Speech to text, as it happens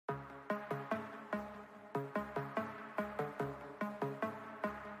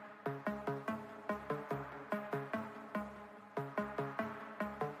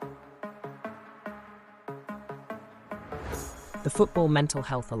the Football Mental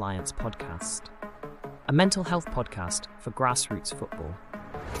Health Alliance podcast, a mental health podcast for grassroots football.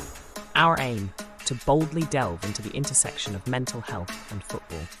 Our aim, to boldly delve into the intersection of mental health and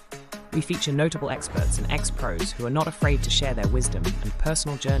football. We feature notable experts and ex-pros who are not afraid to share their wisdom and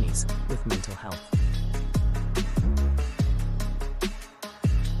personal journeys with mental health.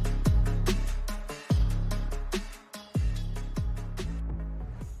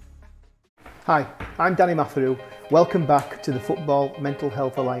 Hi, I'm Danny Matheru. Welcome back to the Football Mental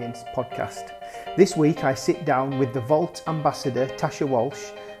Health Alliance podcast. This week I sit down with the Vault ambassador Tasha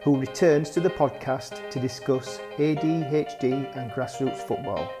Walsh, who returns to the podcast to discuss ADHD and grassroots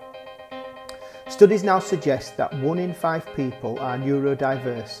football. Studies now suggest that 1 in 5 people are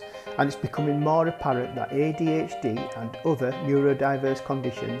neurodiverse, and it's becoming more apparent that ADHD and other neurodiverse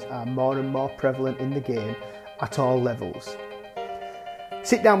conditions are more and more prevalent in the game at all levels.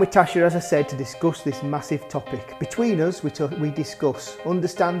 Sit down with Tasha, as I said, to discuss this massive topic. Between us, we discuss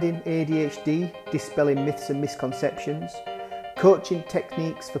understanding ADHD, dispelling myths and misconceptions, coaching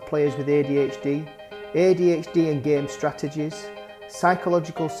techniques for players with ADHD, ADHD and game strategies,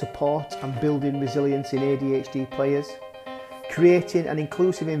 psychological support and building resilience in ADHD players, creating an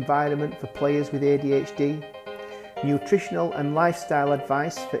inclusive environment for players with ADHD, nutritional and lifestyle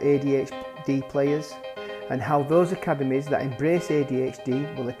advice for ADHD players, and how those academies that embrace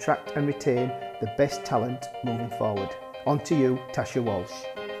ADHD will attract and retain the best talent moving forward. On to you, Tasha Walsh.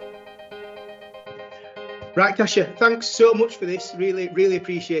 Right, Tasha, thanks so much for this. Really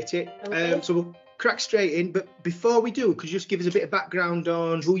appreciate it. Okay. So we'll crack straight in, but before we do, could you just give us a bit of background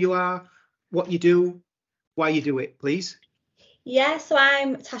on who you are, what you do, why you do it, please? Yeah, so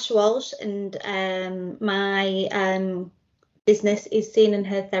I'm Tasha Walsh, and my business is Seen and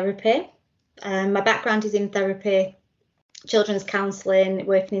Heard Therapy. My background is in therapy, children's counselling,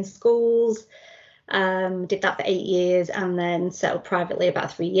 working in schools. Did that for 8 years and then settled privately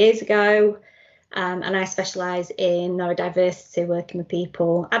about 3 years ago. And I specialise in neurodiversity, working with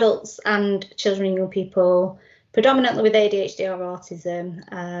people, adults and children and young people, predominantly with ADHD or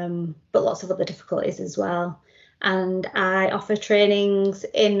autism, but lots of other difficulties as well. And I offer trainings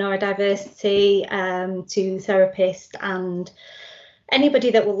in neurodiversity to therapists and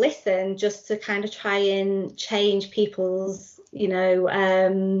anybody that will listen, just to kind of try and change people's,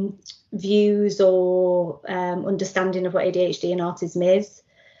 views or understanding of what ADHD and autism is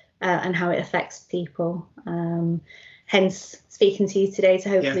and how it affects people. Hence, speaking to you today to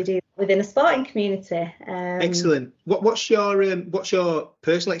hopefully do that within a sporting community. Excellent. What's your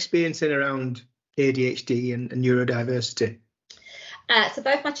personal experience in around ADHD and neurodiversity? So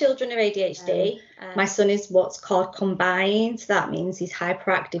both my children are ADHD. My son is what's called combined. So that means he's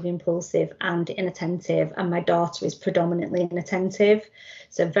hyperactive, impulsive and inattentive. And my daughter is predominantly inattentive.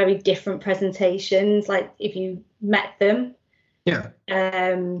 So very different presentations. Like if you met them,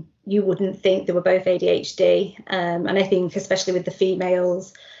 you wouldn't think they were both ADHD. And I think especially with the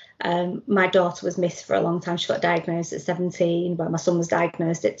females, my daughter was missed for a long time. She got diagnosed at 17, but my son was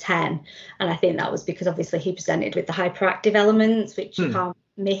diagnosed at 10. And I think that was because obviously he presented with the hyperactive elements, which you can't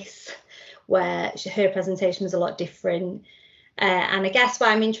miss, where her presentation was a lot different. And I guess why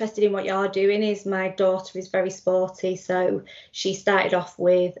I'm interested in what you're doing is my daughter is very sporty. So she started off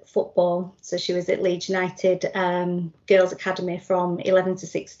with football. So she was at Leeds United Girls Academy from 11 to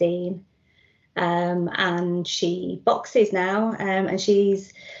 16. And she boxes now, and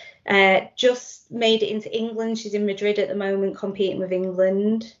she's just made it into England. She's in Madrid at the moment competing with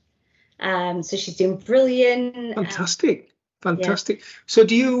England. So she's doing brilliant. Fantastic. Yeah. So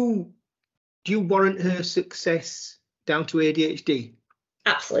do you warrant her success down to ADHD?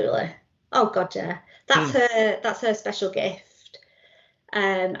 Absolutely. Oh God, yeah. That's her special gift.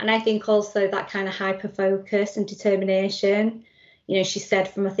 And I think also that kind of hyper focus and determination. She said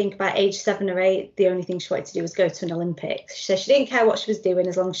from, I think, about age 7 or 8, the only thing she wanted to do was go to an Olympics. She said she didn't care what she was doing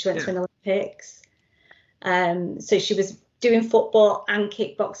as long as she went to an Olympics. So she was doing football and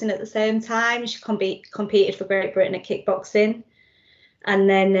kickboxing at the same time. She competed for Great Britain at kickboxing, and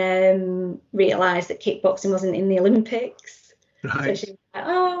then realised that kickboxing wasn't in the Olympics. Right. So she was like,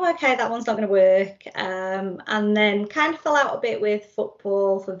 oh, okay, that one's not going to work. And then kind of fell out a bit with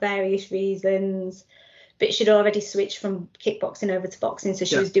football for various reasons. But she'd already switched from kickboxing over to boxing, so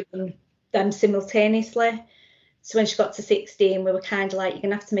she was doing them simultaneously. So when she got to 16, we were kind of like, you're going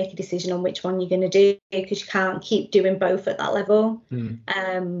to have to make a decision on which one you're going to do, because you can't keep doing both at that level.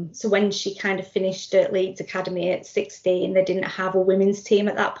 So when she kind of finished at Leeds Academy at 16, they didn't have a women's team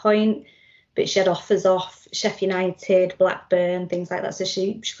at that point, but she had offers off Sheffield United, Blackburn, things like that. So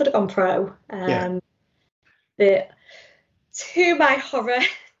she could have gone pro. But to my horror,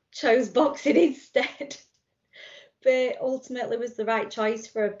 chose boxing instead. but ultimately was the right choice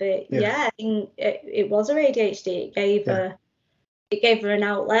for her. But I think it was her ADHD. It gave her an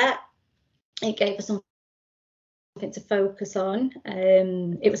outlet. It gave her something to focus on.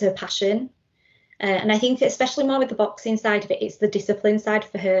 It was her passion. And I think especially more with the boxing side of it, it's the discipline side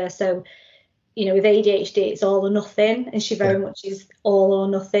for her. So, you know, with ADHD, it's all or nothing, and she very much is all or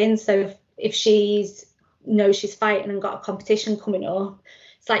nothing. So if she's she's fighting and got a competition coming up,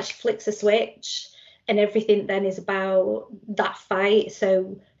 it's like she flicks a switch and everything then is about that fight.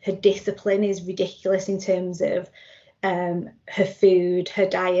 So her discipline is ridiculous in terms of her food, her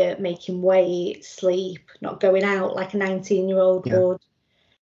diet, making weight, sleep, not going out like a 19-year-old would.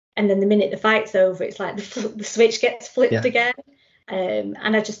 And then the minute the fight's over, it's like the switch gets flipped again.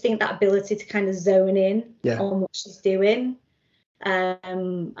 And I just think that ability to kind of zone in on what she's doing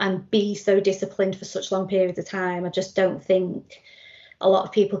and be so disciplined for such long periods of time, I just don't think a lot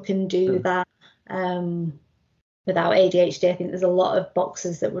of people can do that without ADHD. I think there's a lot of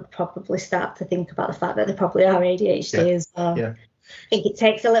boxers that would probably start to think about the fact that they probably are ADHD as well. Yeah. I think it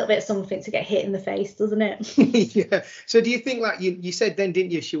takes a little bit of something to get hit in the face, doesn't it? Yeah. So do you think, like you said then,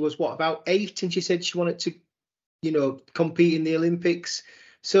 didn't you, she was about 8 and she said she wanted to, compete in the Olympics.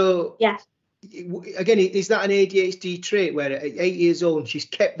 So again, is that an ADHD trait where at 8 years old she's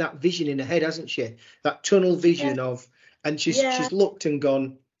kept that vision in her head, hasn't she? That tunnel vision and she's looked and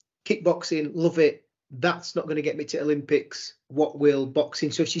gone, kickboxing, love it. That's not going to get me to Olympics. What will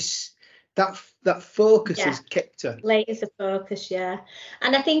boxing? So she's that focus has kept her. Laser focus, and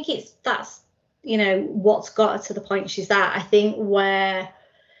I think that's what's got her to the point she's at. I think where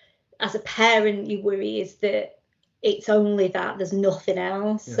as a parent you worry is that it's only that, there's nothing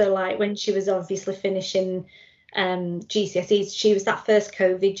else. So like when she was obviously finishing GCSEs, she was that first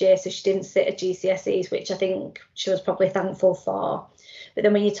COVID year, so she didn't sit at GCSEs, which I think she was probably thankful for. But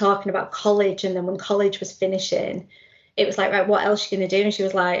then when you're talking about college, and then when college was finishing, it was like, right, what else are you going to do? And she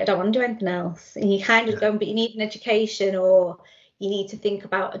was like, I don't want to do anything else. And you kind of go, but you need an education, or you need to think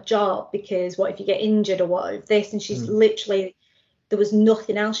about a job, because what if you get injured, or what if this? And she's literally, there was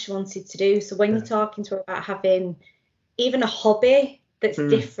nothing else she wanted to do. So when you're talking to her about having even a hobby that's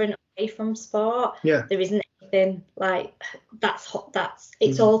different away from sport, there isn't anything like that's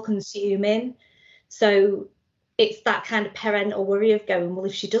it's all consuming. So it's that kind of parental worry of going, well,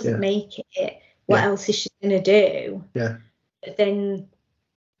 if she doesn't make it, what else is she going to do? But then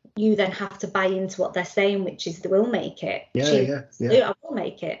you then have to buy into what they're saying, which is they will make it. I will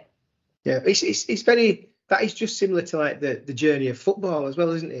make it. It's very, that is just similar to like the journey of football as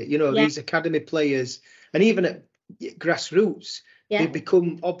well, isn't it? These academy players, and even at Grassroots, they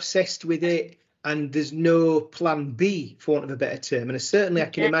become obsessed with it, and there's no plan B, for want of a better term. And certainly I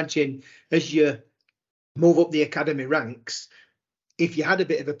can imagine as you move up the academy ranks, if you had a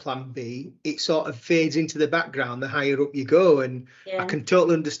bit of a plan B, it sort of fades into the background the higher up you go. And I can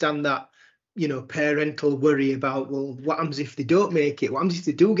totally understand that, parental worry about, well, what happens if they don't make it? What happens if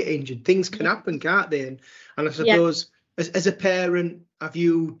they do get injured? Things can happen, can't they? And I suppose as a parent, have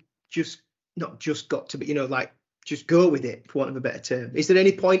you not just got to be, just go with it, for want of a better term? Is there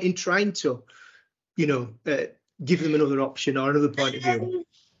any point in trying to, give them another option or another point of view?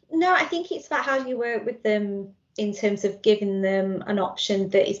 No, I think it's about how you work with them in terms of giving them an option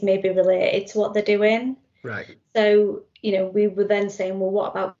that is maybe related to what they're doing. Right. So, we were then saying, well,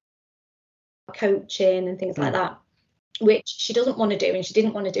 what about coaching and things like that, which she doesn't want to do, and she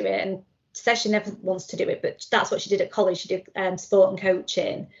didn't want to do it, and says she never wants to do it, but that's what she did at college. She did sport and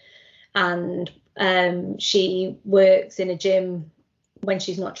coaching, and she works in a gym when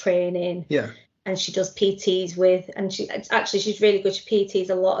she's not training. And she does PTs with, and she's really good. She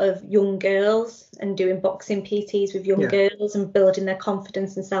PTs a lot of young girls and doing boxing PTs with young girls and building their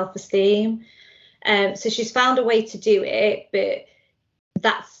confidence and self-esteem. So she's found a way to do it, but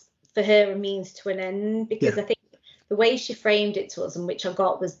that's for her a means to an end, because I think the way she framed it to us, and which I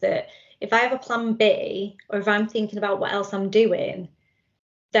got, was that if I have a plan B, or if I'm thinking about what else I'm doing,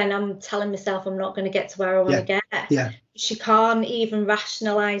 then I'm telling myself I'm not going to get to where I want to get. She can't even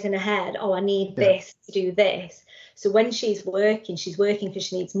rationalise in her head, oh, I need this to do this. So when she's working because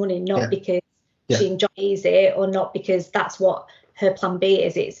she needs money, not because she enjoys it, or not because that's what her plan B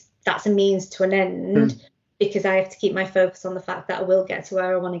is. That's a means to an end, because I have to keep my focus on the fact that I will get to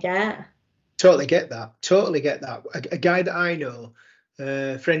where I want to get. Totally get that. A guy that I know,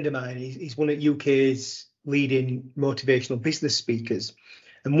 a friend of mine, he's one of UK's leading motivational business speakers.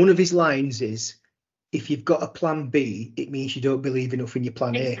 And one of his lines is, if you've got a plan B, it means you don't believe enough in your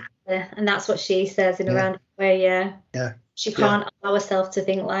plan A. And that's what she says in a roundabout way, She can't allow herself to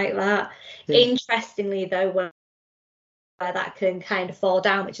think like that. Interestingly, though, where that can kind of fall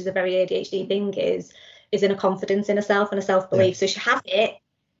down, which is a very ADHD thing, is in a confidence in herself and a self-belief. So she has it,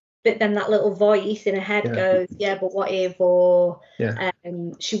 but then that little voice in her head goes, but what if, or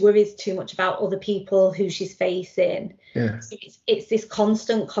she worries too much about other people who she's facing. So it's this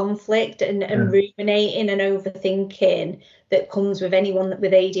constant conflict and ruminating and overthinking that comes with anyone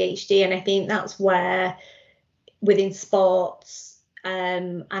with ADHD. And I think that's where within sports,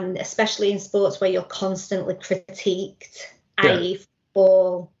 and especially in sports where you're constantly critiqued, i.e.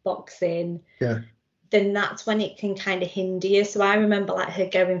 football, boxing, then that's when it can kind of hinder you. So I remember like her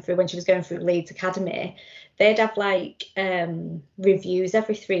going through, when she was going through Leeds Academy, they'd have like reviews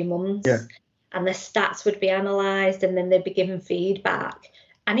every 3 months, and the stats would be analysed, and then they'd be given feedback,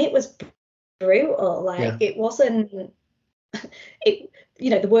 and it was brutal. Like it wasn't,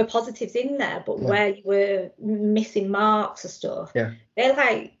 there were positives in there, but where you were missing marks or stuff,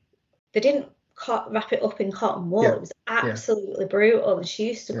 they didn't wrap it up in cotton wool. It was absolutely brutal, and she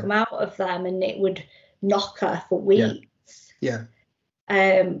used to come out of them and it would knock her for weeks.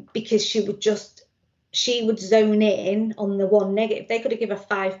 Because she would zone in on the one negative. They could have given her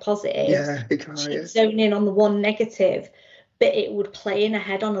 5 positives. She'd zone in on the one negative, but it would play in her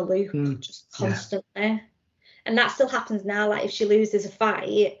head on a loop just constantly. And that still happens now. Like if she loses a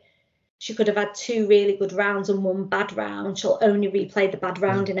fight, she could have had 2 really good rounds and 1 bad round. She'll only replay the bad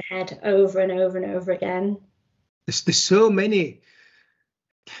round in her head over and over and over again. There's so many.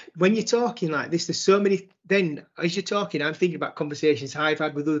 When you're talking like this, there's so many. Then as you're talking, I'm thinking about conversations I've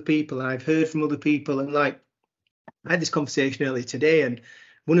had with other people, and I've heard from other people. And like I had this conversation earlier today, and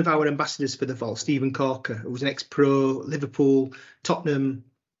one of our ambassadors for the Vault, Stephen Corker, who was an ex-pro, Liverpool, Tottenham,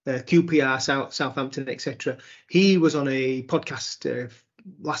 QPR, Southampton, etc. He was on a podcast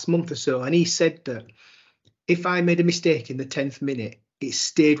last month or so, and he said that if I made a mistake in the 10th minute, it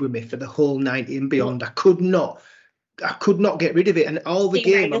stayed with me for the whole 90 and beyond. I could not get rid of it. And all the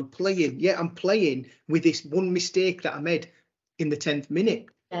game I'm playing with this one mistake that I made in the 10th minute.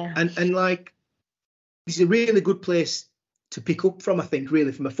 And like, this is a really good place to pick up from, I think,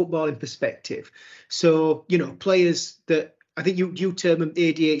 really from a footballing perspective. So, players that, I think you term them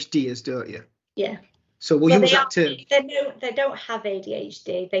ADHDers, don't you? Yeah. So we'll use that term. They don't have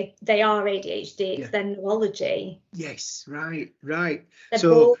ADHD. They are ADHD. It's their neurology. Yes, right. They're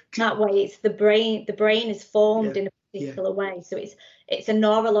both that way. It's the brain. The brain is formed in a particular way. So it's a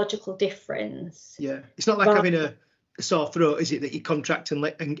neurological difference. Yeah. It's not like having a sore throat, is it, that you contract and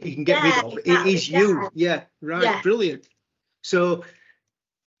you can get rid of? Exactly. It is you. Yeah. Right. Yeah. Brilliant. So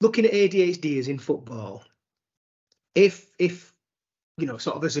looking at ADHD in football, if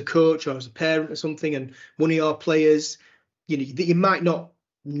sort of as a coach or as a parent or something, and one of your players, you might not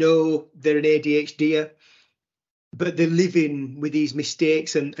know they're an ADHDer, but they're living with these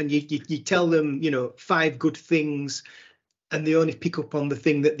mistakes, and you tell them, 5 good things, and they only pick up on the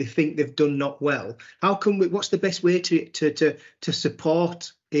thing that they think they've done not well. What's the best way to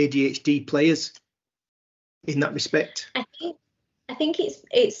support ADHD players in that respect? I think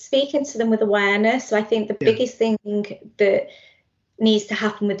it's speaking to them with awareness. So I think the biggest thing that needs to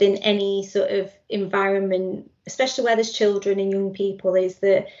happen within any sort of environment, especially where there's children and young people, is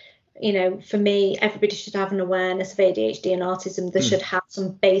that, for me, everybody should have an awareness of ADHD and autism. They should have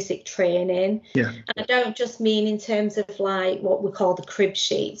some basic training. And I don't just mean in terms of like what we call the crib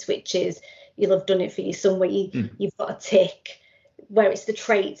sheets, which is, you'll have done it for your son, where you've got a tick where it's the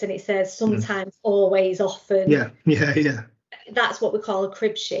traits and it says sometimes, always, often. That's what we call a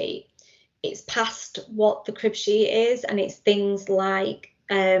crib sheet. It's past what the crib sheet is, and it's things like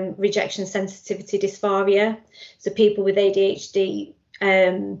rejection sensitivity dysphoria. So people with ADHD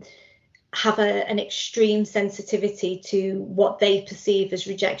have an extreme sensitivity to what they perceive as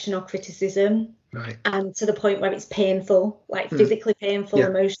rejection or criticism, and to the point where it's painful, like physically painful,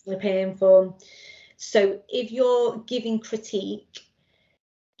 emotionally painful. So if you're giving critique,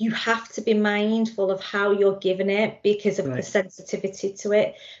 you have to be mindful of how you're giving it because of the sensitivity to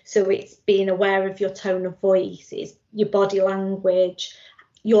it. So it's being aware of your tone of voice, it's your body language,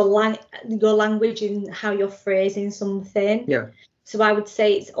 your language and how you're phrasing something. So I would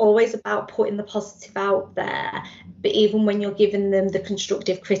say it's always about putting the positive out there, but even when you're giving them the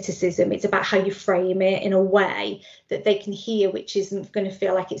constructive criticism, it's about how you frame it in a way that they can hear, which isn't going to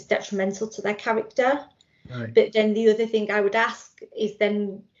feel like it's detrimental to their character. But then the other thing I would ask is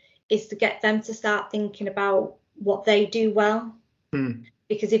to get them to start thinking about what they do well.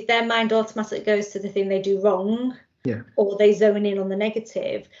 Because if their mind automatically goes to the thing they do wrong, or they zone in on the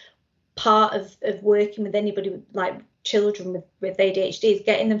negative, part of working with anybody with, like, children with ADHD is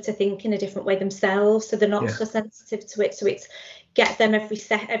getting them to think in a different way themselves, so they're not so sensitive to it. So it's get them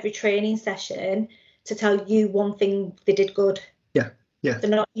every training session to tell you one thing they did good. Yeah. They're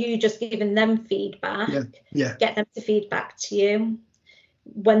not you just giving them feedback. Yeah. Get them to feedback to you.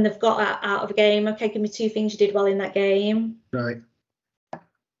 When they've got out of a game, okay, give me 2 things you did well in that game. Right.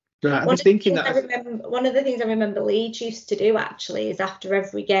 I was thinking that. One of the things I remember Leeds used to do actually is after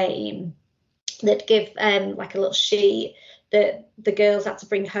every game, they'd give like a little sheet that the girls had to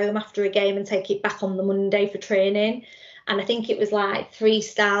bring home after a game and take it back on the Monday for training. And I think it was like 3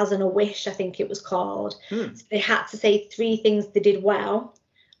 stars and a wish, I think it was called. So they had to say 3 things they did well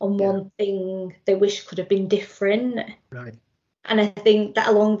and 1 thing they wish could have been different. Right. And I think that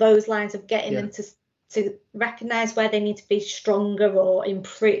along those lines of getting them to recognise where they need to be stronger or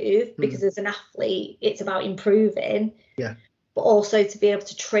improve, because as an athlete, it's about improving. Yeah. But also to be able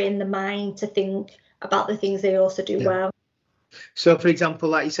to train the mind to think about the things they also do well. So, for example,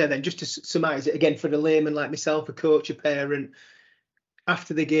 like you said, then just to surmise it again for the layman like myself, a coach, a parent,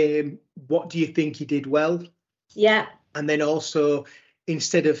 after the game, what do you think you did well? Yeah. And then also,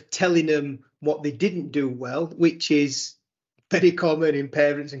 instead of telling them what they didn't do well, which is very common in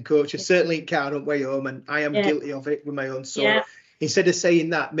parents and coaches, certainly in car on way home, and I am guilty of it with my own son. Instead of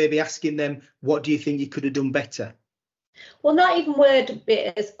saying that, maybe asking them, what do you think you could have done better? Well, not even word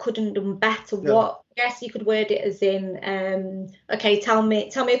it as couldn't have done better. No. What I guess you could word it as in, okay, tell me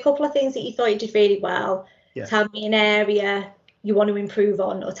a couple of things that you thought you did really well. Yeah. Tell me an area you want to improve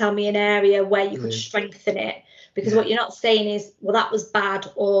on, or tell me an area where you could strengthen it. Because what you're not saying is, well, that was bad,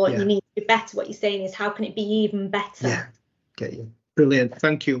 or you need to be better. What you're saying is, how can it be even better? Yeah, get you. Brilliant.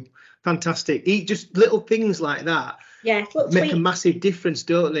 Thank you. Fantastic. Just little things like that. Yeah, make a massive difference,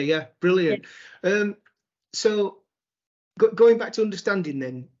 don't they? Yeah, brilliant. So going back to understanding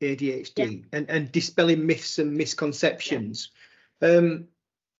then ADHD and dispelling myths and misconceptions.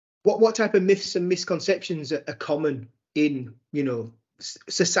 What type of myths and misconceptions are common in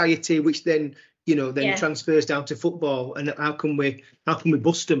society, which then transfers down to football, and how can we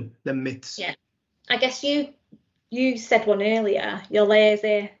bust them myths? Yeah, I guess you said one earlier. You're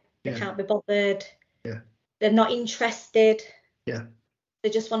lazy. They can't be bothered. Yeah, they're not interested. Yeah,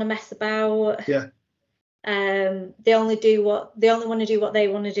 they just want to mess about. Yeah. They only want to do what they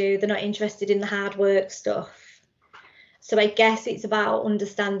want to do. They're not interested in the hard work stuff. So I guess it's about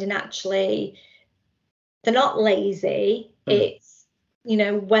understanding actually they're not lazy. It's,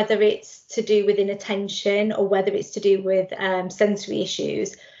 whether it's to do with inattention or whether it's to do with sensory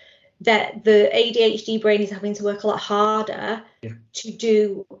issues, that the ADHD brain is having to work a lot harder to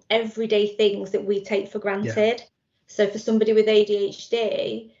do everyday things that we take for granted. Yeah. So for somebody with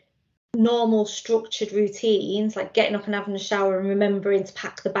ADHD, normal structured routines like getting up and having a shower and remembering to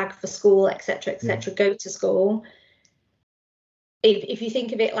pack the bag for school, etc., go to school. If you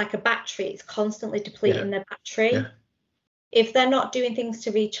think of it like a battery, it's constantly depleting their battery. Yeah. If they're not doing things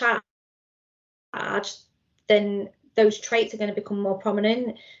to recharge, then those traits are going to become more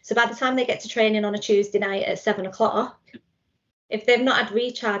prominent. So by the time they get to training on a Tuesday night at 7:00, if they've not had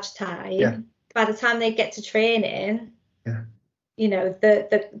recharge time, by the time they get to training,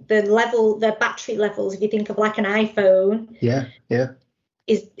 the level, the battery levels, if you think of like an iPhone,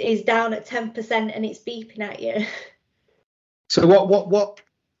 is down at 10% and it's beeping at you. So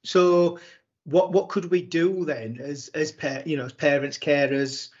what could we do then as parents,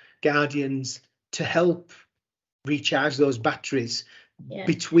 carers, guardians to help recharge those batteries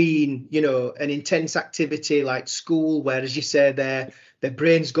between an intense activity like school, where, as you say, their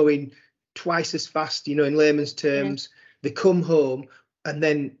brain's going twice as fast, in layman's terms. They come home and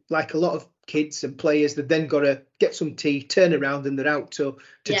then, like a lot of kids and players, they've then got to get some tea, turn around, and they're out to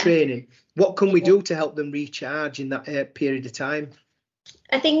training. What can we do to help them recharge in that period of time?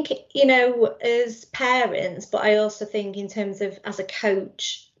 I think, as parents, but I also think in terms of as a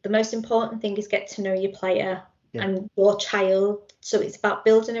coach, the most important thing is get to know your player and your child. So it's about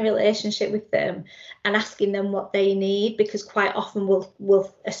building a relationship with them and asking them what they need, because quite often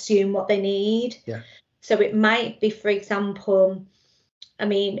we'll assume what they need. Yeah. So it might be, for example,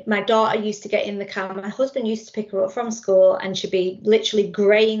 my daughter used to get in the car. My husband used to pick her up from school and she'd be literally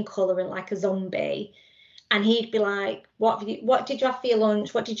grey in colour and like a zombie. And he'd be like, what did you have for your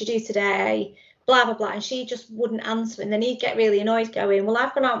lunch? What did you do today? Blah, blah, blah. And she just wouldn't answer. And then he'd get really annoyed going, well,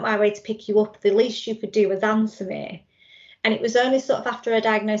 I've gone out my way to pick you up. The least you could do was answer me. And it was only sort of after her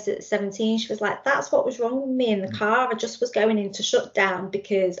diagnosis at 17, she was like, that's what was wrong with me in the car. I just was going into shutdown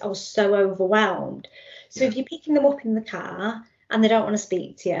because I was so overwhelmed. So if you're picking them up in the car and they don't want to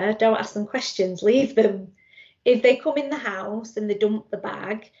speak to you, don't ask them questions, leave them. If they come in the house and they dump the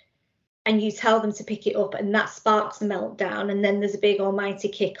bag and you tell them to pick it up and that sparks a meltdown and then there's a big almighty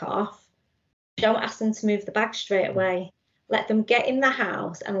kick-off, don't ask them to move the bag straight away. Let them get in the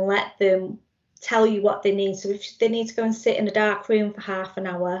house and let them tell you what they need. So if they need to go and sit in a dark room for half an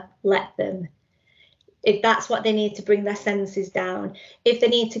hour, let them. If that's what they need to bring their senses down. If they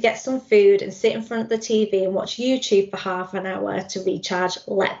need to get some food and sit in front of the TV and watch YouTube for half an hour to recharge,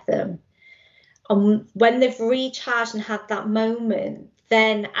 let them. And when they've recharged and had that moment,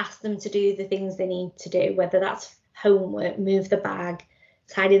 then ask them to do the things they need to do, whether that's homework, move the bag,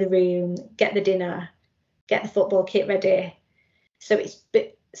 tidy the room, get the dinner, get the football kit ready. So it's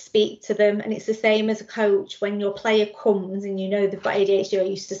speak to them. And it's the same as a coach. When your player comes and you know they've got ADHD or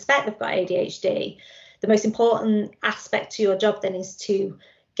you suspect they've got ADHD, the most important aspect to your job then is to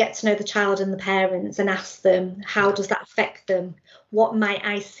get to know the child and the parents and ask them, how does that affect them? What might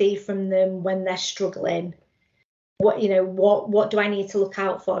I see from them when they're struggling? What do I need to look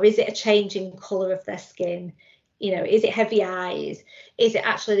out for? Is it a change in colour of their skin? Is it heavy eyes? Is it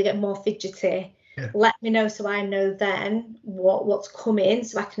actually they get more fidgety? Yeah. Let me know so I know then what's coming,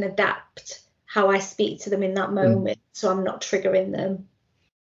 so I can adapt how I speak to them in that moment, so I'm not triggering them.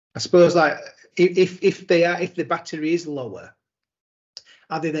 I suppose, like, if the battery is lower,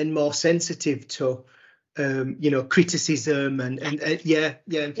 are they then more sensitive to criticism and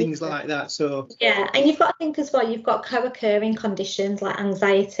things like that? So and you've got to think as well, you've got co-occurring conditions like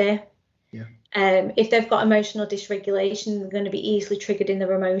anxiety. If they've got emotional dysregulation, they're going to be easily triggered in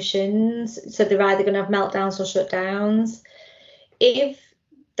their emotions, so they're either going to have meltdowns or shutdowns. If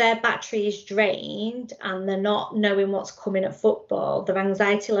their battery is drained and they're not knowing what's coming at football, their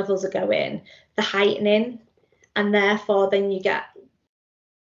anxiety levels are going, they're heightening, and therefore then you get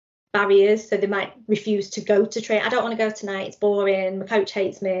barriers. So they might refuse to go to train. I don't want to go tonight, it's boring, my coach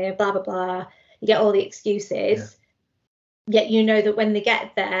hates me, blah blah blah. You get all the excuses. Yet you know that when they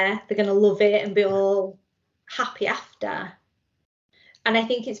get there, they're going to love it and be all happy after. And I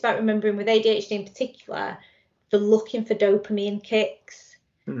think it's about remembering with ADHD in particular, they're looking for dopamine kicks.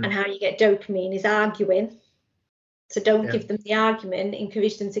 And how you get dopamine is arguing. So don't give them the argument,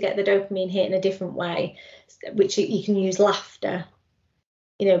 encourage them to get the dopamine hit in a different way, which you can use laughter,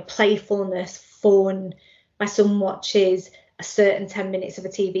 playfulness, fun. My son watches a certain 10 minutes of a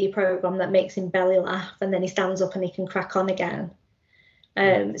TV program that makes him belly laugh, and then he stands up and he can crack on again.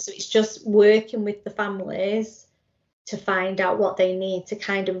 So it's just working with the families to find out what they need to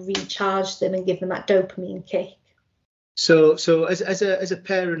kind of recharge them and give them that dopamine kick. So as a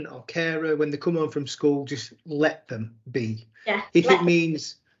parent or carer, when they come home from school, just let them be. If it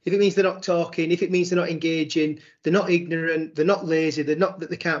means they're not talking, if it means they're not engaging, they're not ignorant, they're not lazy, they're not that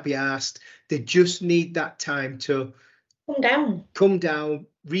they can't be asked, they just need that time to come down,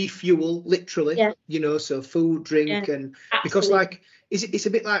 refuel, literally, so food, drink, and absolutely. Because like it's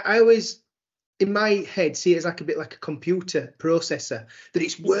a bit like, I always in my head see it as like a bit like a computer processor, that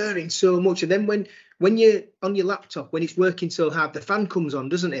it's whirring so much, and then when you're on your laptop, when it's working so hard, the fan comes on,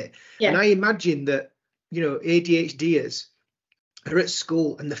 doesn't it? And I imagine that ADHDers are at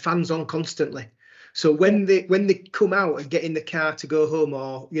school and the fan's on constantly. So when they come out and get in the car to go home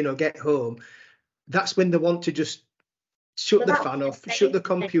or get home, that's when they want to just shut the fan off, shut the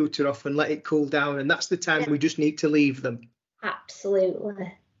computer off and let it cool down. And that's the time we just need to leave them.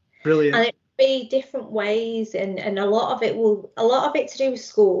 Absolutely. Brilliant. And it will be different ways, and a lot of it to do with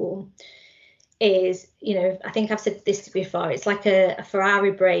school is, I think I've said this before, it's like a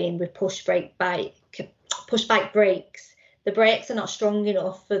Ferrari brain with push bike brakes. The brakes are not strong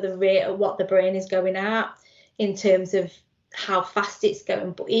enough for the rate of what the brain is going at in terms of how fast it's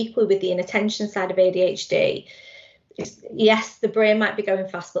going. But equally with the inattention side of ADHD, yes, the brain might be going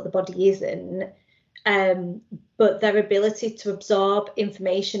fast, but the body isn't. But their ability to absorb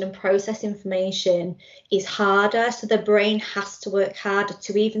information and process information is harder. So the brain has to work harder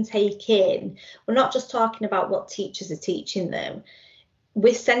to even take in. We're not just talking about what teachers are teaching them.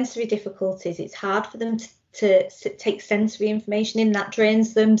 With sensory difficulties, it's hard for them to take sensory information in. That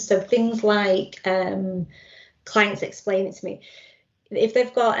drains them. So things like, clients explain it to me, if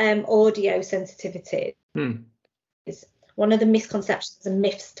they've got audio sensitivity, one of the misconceptions and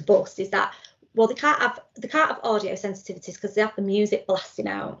myths to bust is that, well, they can't have audio sensitivities because they have the music blasting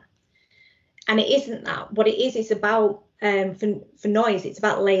out, and it isn't that. What it is, it's about for noise, it's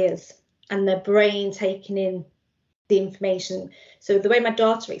about layers and their brain taking in the information. So the way my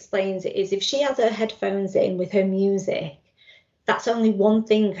daughter explains it is, if she has her headphones in with her music, that's only one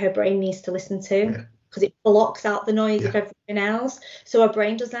thing her brain needs to listen to, because it blocks out the noise of everything else. So her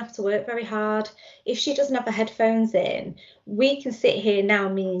brain doesn't have to work very hard. If she doesn't have her headphones in, we can sit here now,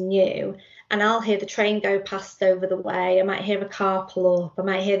 me and you, and I'll hear the train go past over the way. I might hear a car pull up. I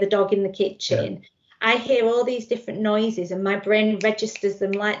might hear the dog in the kitchen. I hear all these different noises and my brain registers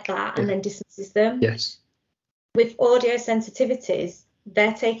them like that and then dismisses them. Yes. With audio sensitivities,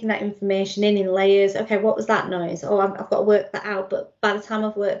 they're taking that information in layers. Okay, what was that noise? Oh, I've got to work that out. But by the time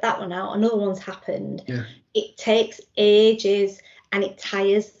I've worked that one out, another one's happened. Yeah. It takes ages and it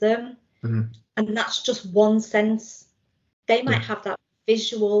tires them. Mm-hmm. And that's just one sense. They might have that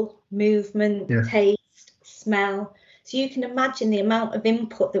visual, movement, taste, smell. So you can imagine the amount of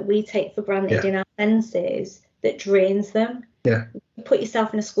input that we take for granted in our senses that drains them. Yeah. You put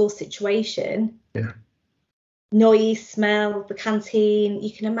yourself in a school situation. Yeah. Noise, smell, the canteen.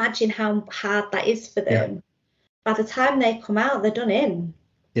 You can imagine how hard that is for them. Yeah. By the time they come out, they're done in.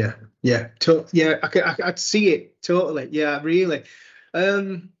 Yeah. Yeah. I'd see it totally. Yeah, really.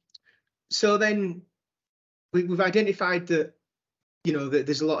 So then we've identified that, you know, that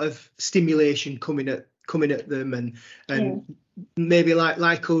there's a lot of stimulation coming at them, and maybe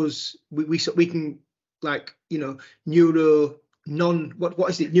like us, we can, like, you know, neurotypical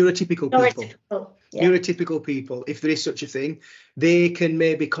people. Neurotypical people, if there is such a thing, they can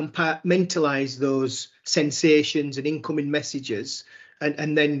maybe compartmentalize those sensations and incoming messages,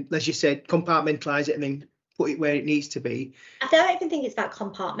 and then, as you said, compartmentalize it and then put it where it needs to be. I don't even think it's that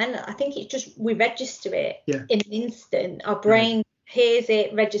compartmental. I think it's just we register it in an instant. Our brain hears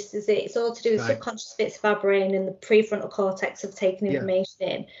it, registers it. It's all to do with subconscious bits of our brain and the prefrontal cortex of taking information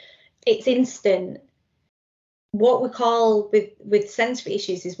in. It's instant. What we call with sensory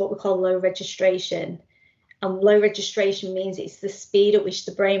issues is what we call low registration. And low registration means it's the speed at which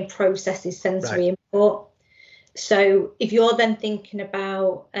the brain processes sensory input. So if you're then thinking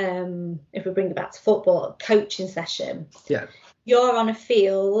about, if we bring it back to football, a coaching session, you're on a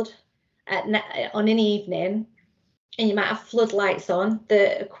field on an evening, and you might have floodlights on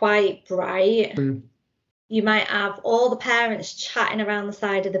that are quite bright. You might have all the parents chatting around the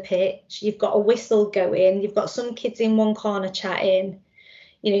side of the pitch. You've got a whistle going. You've got some kids in one corner chatting.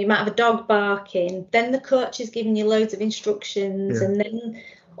 You know, you might have a dog barking. Then the coach is giving you loads of instructions, and then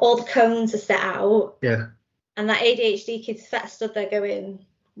all the cones are set out. Yeah. And that ADHD kid stood there going,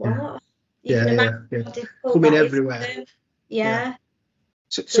 what? Coming everywhere.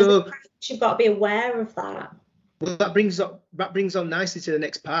 So you've got to be aware of that. Well, that brings on nicely to the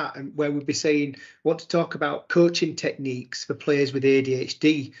next part, and where we'll be saying, want to talk about coaching techniques for players with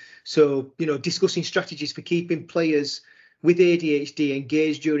ADHD. So, you know, discussing strategies for keeping players with ADHD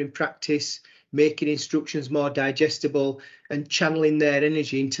engaged during practice, making instructions more digestible, and channeling their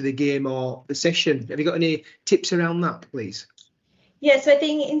energy into the game or the session. Have you got any tips around that, please? Yeah, so I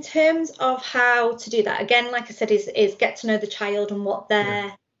think in terms of how to do that, again, like I said, is get to know the child and what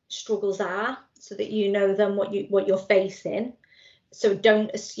their struggles are, so that you know them, what you're facing. So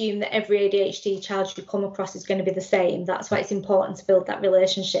don't assume that every ADHD child you come across is going to be the same. That's why it's important to build that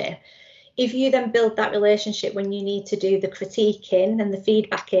relationship. If you then build that relationship when you need to do the critiquing and the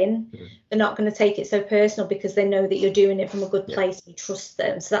feedbacking, they're not going to take it so personal, because they know that you're doing it from a good place and you trust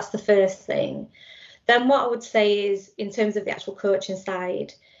them. So that's the first thing. Then what I would say is, in terms of the actual coaching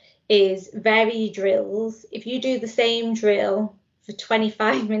side, is vary drills. If you do the same drill for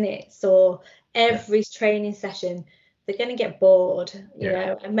 25 minutes or every training session, they're going to get bored. You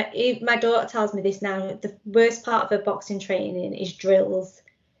know, and my daughter tells me this now. The worst part of her boxing training is drills.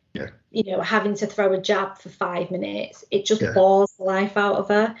 You know, having to throw a jab for 5 minutes, it just bores the life out of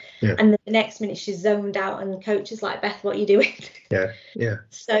her. And the next minute she's zoned out, and the coach is like, Beth, what are you doing?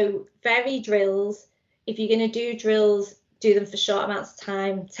 So vary drills. If you're going to do drills, do them for short amounts of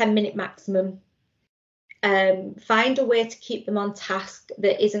time, 10-minute maximum. Find a way to keep them on task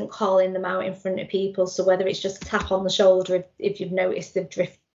that isn't calling them out in front of people. So whether it's just a tap on the shoulder if you've noticed they've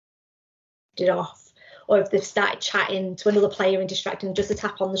drifted off, or if they've started chatting to another player and distracting, just a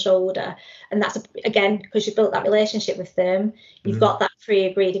tap on the shoulder. And that's, again, because you've built that relationship with them, you've got that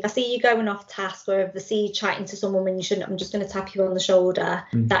pre-agreed. If I see you going off task, or if I see you chatting to someone when you shouldn't, I'm just going to tap you on the shoulder.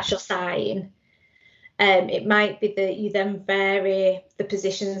 That's your sign. It might be that you then vary the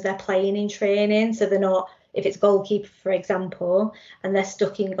positions they're playing in training, so they're not, if it's goalkeeper, for example, and they're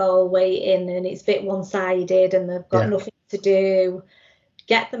stuck in goal waiting and it's a bit one-sided and they've got nothing to do,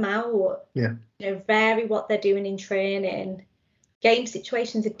 get them out. You know, vary what they're doing in training. Game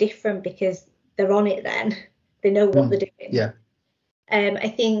situations are different because they're on it then. They know what they're doing. I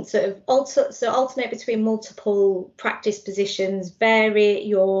think sort of alternate between multiple practice positions, vary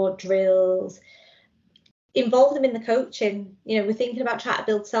your drills, involve them in the coaching. You know, we're thinking about trying to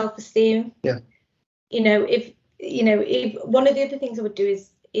build self-esteem. You know, if one of the other things I would do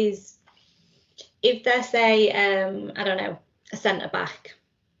is if they're, say, I don't know, a centre back,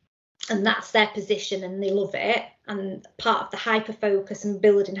 and that's their position and they love it, and part of the hyper focus and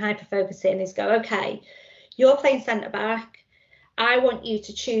building hyper focusing is go, okay, you're playing centre back, I want you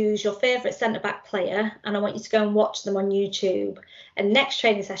to choose your favourite centre-back player and I want you to go and watch them on YouTube. And next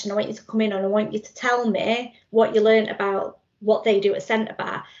training session, I want you to come in and I want you to tell me what you learned about what they do at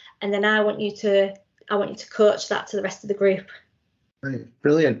centre-back. And then I want you to coach that to the rest of the group. Right.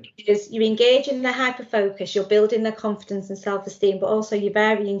 Brilliant. Because you're engaging their hyper-focus, you're building their confidence and self-esteem, but also you're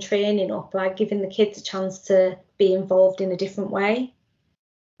varying training up by giving the kids a chance to be involved in a different way.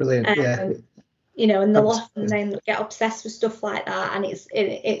 Brilliant, yeah. You know, and they'll often then get obsessed with stuff like that, and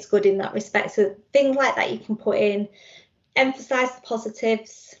it's good in that respect. So things like that you can put in, emphasize the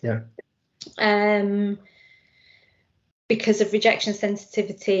positives. Yeah. Because of rejection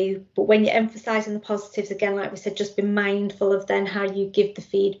sensitivity, but when you're emphasizing the positives, again, like we said, just be mindful of then how you give the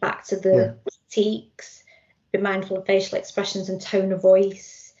feedback to the critiques. Be mindful of facial expressions and tone of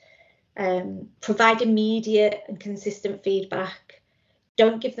voice. Provide immediate and consistent feedback.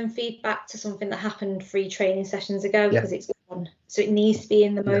 Don't give them feedback to something that happened 3 training sessions ago because it's gone. So it needs to be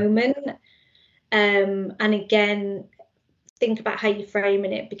in the moment. And again, think about how you're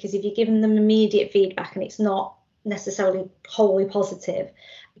framing it, because if you're giving them immediate feedback and it's not necessarily wholly positive,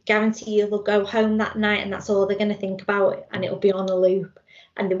 I guarantee you they'll go home that night and that's all they're going to think about, and it'll be on a loop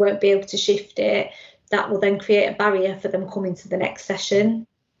and they won't be able to shift it. That will then create a barrier for them coming to the next session.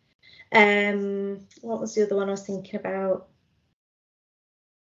 What was the other one I was thinking about?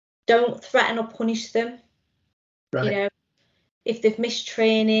 Don't threaten or punish them. Right. You know, if they've missed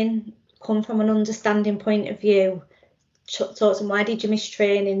training, come from an understanding point of view. Talk to them, why did you miss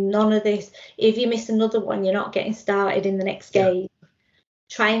training? None of this. If you miss another one, you're not getting started in the next game.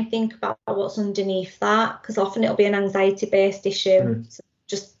 Try and think about what's underneath that, because often it'll be an anxiety-based issue. So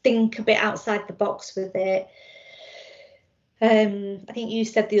just think a bit outside the box with it. I think you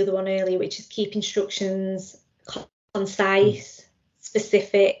said the other one earlier, which is keep instructions concise,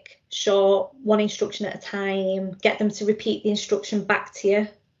 specific, short, one instruction at a time. Get them to repeat the instruction back to you.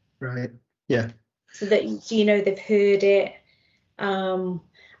 Right. Yeah. So that you know they've heard it. And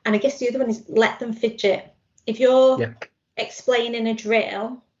I guess the other one is let them fidget. If you're explaining a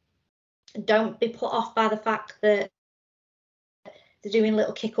drill, don't be put off by the fact that they're doing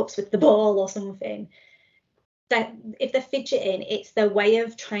little kick-ups with the ball or something. That if they're fidgeting, it's their way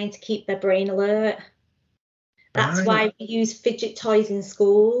of trying to keep their brain alert. That's why we use fidget toys in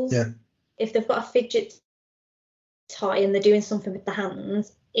schools. Yeah. If they've got a fidget toy and they're doing something with the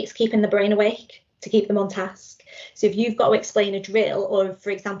hands, it's keeping the brain awake to keep them on task. So if you've got to explain a drill, or for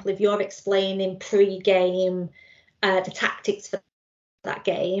example, if you're explaining pre-game the tactics for that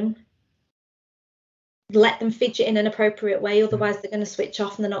game, let them fidget in an appropriate way, otherwise they're going to switch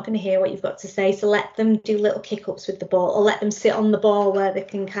off and they're not going to hear what you've got to say. So let them do little kick-ups with the ball, or let them sit on the ball where they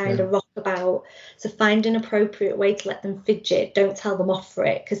can kind of rock about. So find an appropriate way to let them fidget. Don't tell them off for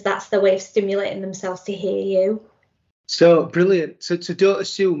it, because that's their way of stimulating themselves to hear you. So brilliant. So don't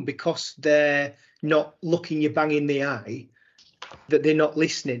assume because they're not looking you bang in the eye that they're not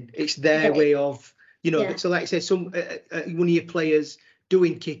listening. It's their way of, you know, so like I say, some one of your players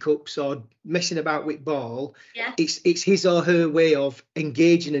doing kick-ups or messing about with ball, it's his or her way of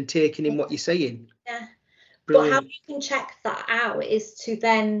engaging and taking in what you're saying. Yeah. Brilliant. But how you can check that out is to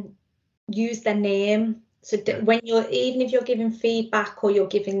then use their name. So when even if you're giving feedback or you're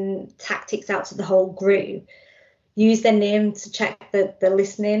giving tactics out to the whole group, use their name to check that they're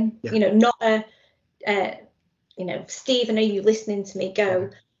listening. You know, not Stephen, are you listening to me? Go,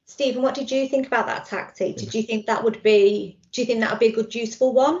 Stephen, what did you think about that tactic? Did you think that would be? Do you think that would be a good,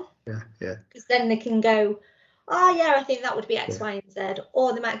 useful one? Yeah. Because then they can go, oh yeah, I think that would be X, Y, and Z.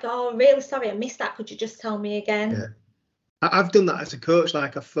 Or they might go, oh, really sorry, I missed that. Could you just tell me again? Yeah. I've done that as a coach.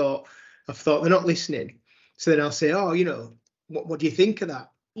 Like I've thought they're not listening. So then I'll say, oh, you know, what do you think of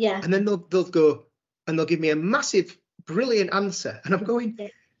that? Yeah. And then they'll go and they'll give me a massive, brilliant answer. And I'm going,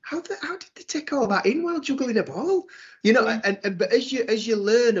 how did they take all that in while juggling a ball? You know, but as you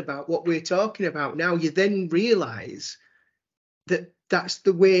learn about what we're talking about now, you then realise that that's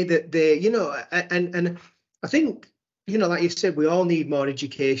the way that they, you know, and I think, you know, like you said, we all need more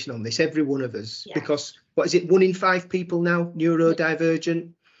education on this, every one of us, because what is it, 1 in 5 people now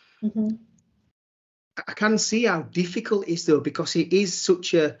neurodivergent? I can see how difficult it is though, because it is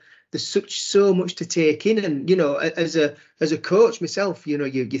there's so much to take in. And, you know, as a coach myself, you know,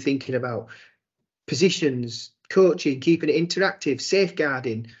 you're thinking about positions, coaching, keeping it interactive,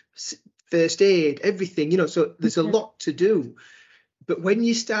 safeguarding, first aid, everything, you know, so there's a lot to do. But when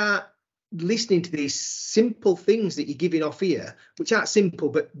you start listening to these simple things that you're giving off here, which aren't simple,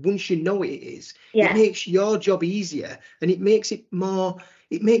 but once you know it is, it makes your job easier, and it makes it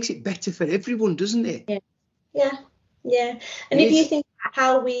better for everyone, doesn't it? Yeah. And if you think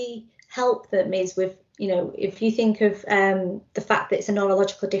how we help them is with, if you think of the fact that it's a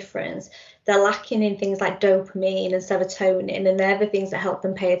neurological difference, they're lacking in things like dopamine and serotonin, and they're the things that help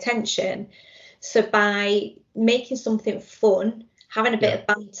them pay attention. So by making something fun, having a bit of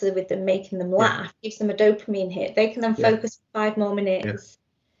banter with them, making them laugh, gives them a dopamine hit. They can then focus for 5 more minutes.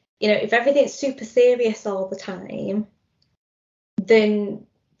 If everything's super serious all the time, then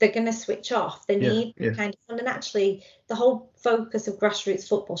they're going to switch off. They need kind of fun. And actually, the whole focus of grassroots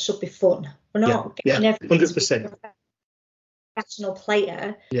football should be fun. We're not getting everyone to be a professional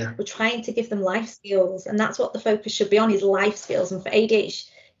player. We're trying to give them life skills, and that's what the focus should be on, is life skills. And for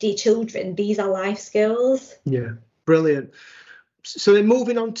ADHD children, these are life skills. Yeah, brilliant. So then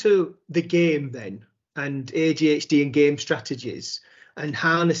moving on to the game then, and ADHD and game strategies, and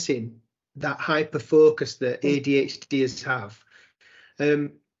harnessing that hyper focus that ADHDers have.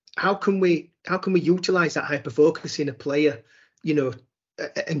 How can we utilize that hyper focus in a player,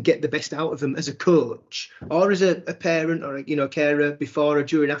 and get the best out of them as a coach or as a parent or a carer before or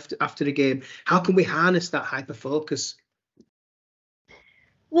during after the game? How can we harness that hyper focus?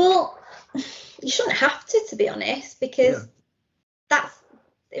 Well, you shouldn't have to be honest, because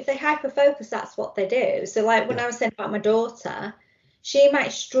if they hyper focus, that's what they do. So like when I was saying about my daughter, she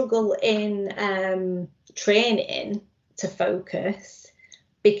might struggle in training to focus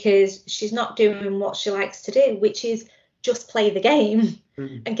because she's not doing what she likes to do, which is just play the game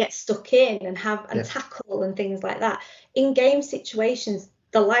and get stuck in and tackle and things like that. In game situations,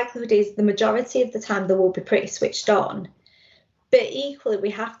 the likelihood is the majority of the time they will be pretty switched on. But equally, we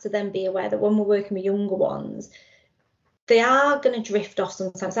have to then be aware that when we're working with younger ones, they are going to drift off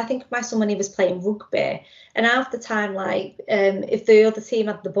sometimes. I think of my son when he was playing rugby, and half the time, if the other team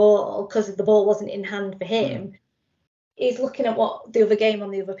had the ball, because the ball wasn't in hand for him, he's looking at what the other game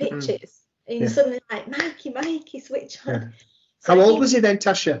on the other pitch is. And he's suddenly like, Mikey, switch on. So how old was he then,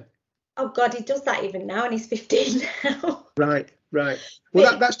 Tasha? Oh, God, he does that even now, and he's 15 now. Right.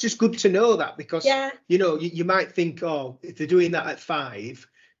 Well, that's just good to know that, because, you might think, if they're doing that at 5,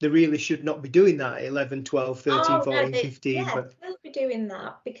 they really should not be doing that at 11, 12, 13, 14, 15. Yeah, they will be doing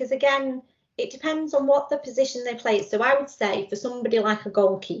that because, again, it depends on what the position they play. So I would say for somebody like a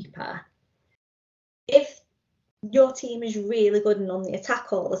goalkeeper, if your team is really good and on the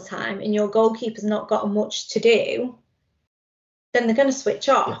attack all the time and your goalkeeper's not got much to do, then they're going to switch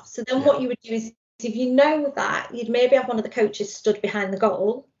off. So then what you would do is, if you know that, you'd maybe have one of the coaches stood behind the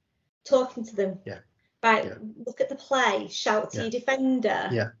goal talking to them. Look at the play, shout to your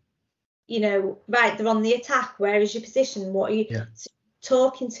defender. Right, they're on the attack, where is your position, what are you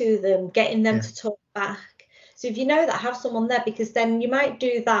talking to them, getting them to talk back. So if you know that, have someone there, because then you might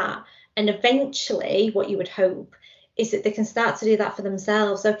do that, and eventually what you would hope is that they can start to do that for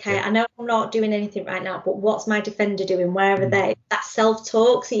themselves. I know I'm not doing anything right now, but what's my defender doing, where are they? That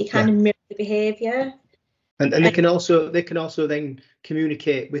self-talk, so you kind of mirror the behaviour. And they can also then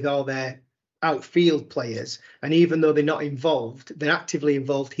communicate with all their outfield players, and even though they're not involved, they're actively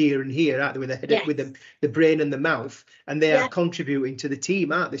involved here and here, aren't they, with the head, with the brain and the mouth, and they are contributing to the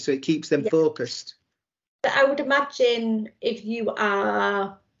team, aren't they? So it keeps them focused. But I would imagine if you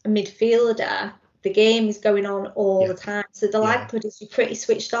are a midfielder, the game is going on all the time, so the likelihood is you're pretty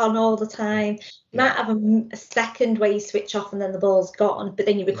switched on all the time. You might have a second where you switch off and then the ball's gone, but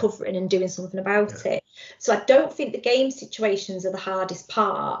then you're recovering and doing something about it. So I don't think the game situations are the hardest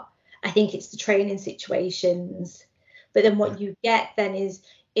part. I think it's the training situations. But then what you get then is,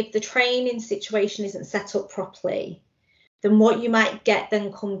 if the training situation isn't set up properly, then what you might get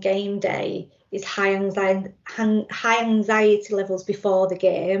then come game day is high anxiety levels before the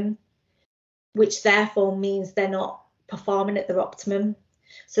game, which therefore means they're not performing at their optimum.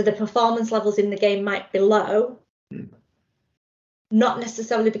 So the performance levels in the game might be low, not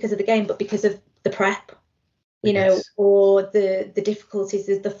necessarily because of the game, but because of the prep, or the difficulties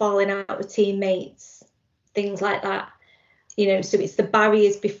of the falling out with teammates, things like that. So it's the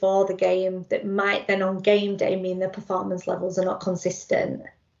barriers before the game that might then on game day mean their performance levels are not consistent.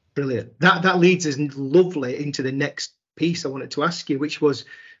 Brilliant. That leads us lovely into the next piece I wanted to ask you, which was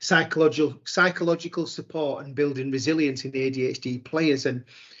psychological support and building resilience in the ADHD players. And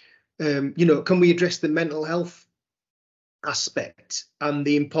can we address the mental health aspect and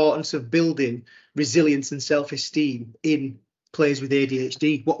the importance of building resilience and self-esteem in players with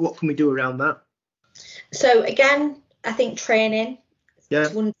ADHD? What can we do around that? So again, I think training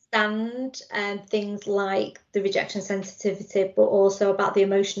to understand things like the rejection sensitivity, but also about the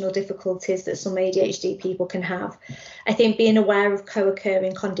emotional difficulties that some ADHD people can have. I think being aware of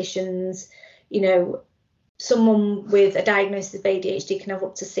co-occurring conditions, someone with a diagnosis of ADHD can have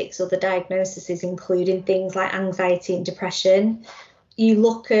up to 6 other diagnoses, including things like anxiety and depression. You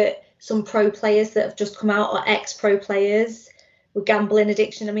look at some pro players that have just come out, or ex-pro players with gambling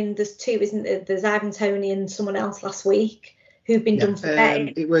addiction. I mean, there's two, isn't there? There's Ivan Toney and someone else last week who've been done for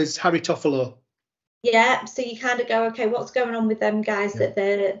betting. It was Harry Toffolo. Yeah, so you kind of go, okay, what's going on with them guys that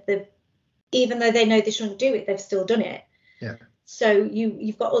they're even though they know they shouldn't do it, they've still done it. Yeah. So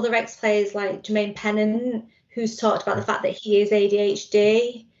you've got other ex-players like Jermaine Pennant, who's talked about the fact that he is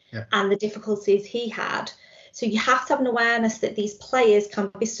ADHD and the difficulties he had. So you have to have an awareness that these players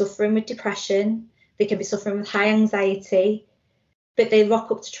can be suffering with depression, they can be suffering with high anxiety, but they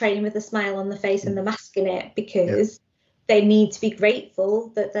rock up to training with a smile on their face and they're masking it because they need to be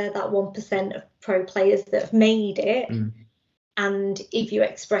grateful that they're that 1% of pro players that have made it. And if you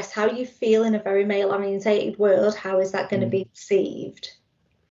express how you feel in a very male-orientated world, how is that going to be perceived?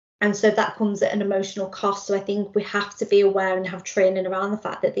 And so that comes at an emotional cost. So I think we have to be aware and have training around the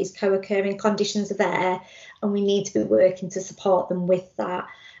fact that these co-occurring conditions are there, and we need to be working to support them with that.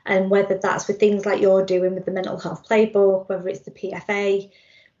 And whether that's with things like you're doing with the mental health playbook, whether it's the PFA,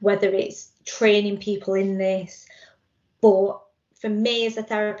 whether it's training people in this. But for me as a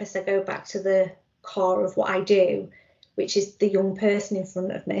therapist, I go back to the core of what I do, which is the young person in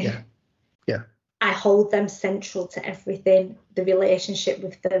front of me. I hold them central to everything, the relationship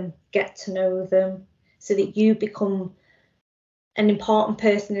with them, get to know them, so that you become an important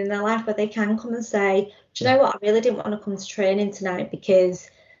person in their life where they can come and say, do you know what, I really didn't want to come to training tonight because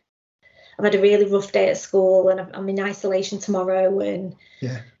I've had a really rough day at school and I'm in isolation tomorrow and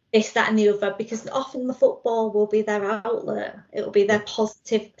this, that and the other, because often the football will be their outlet. It will be their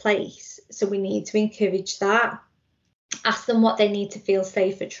positive place. So we need to encourage that. Ask them what they need to feel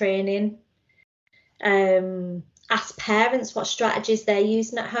safe at training. Ask parents what strategies they're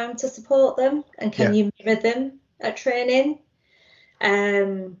using at home to support them, and can you mirror them at training.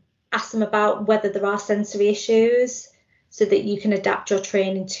 Ask them about whether there are sensory issues, so that you can adapt your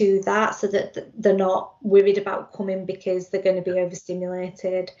training to that, so that they're not worried about coming because they're going to be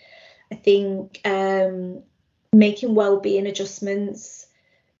overstimulated. I think making well-being adjustments.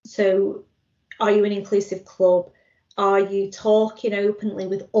 So are you an inclusive club? Are you talking openly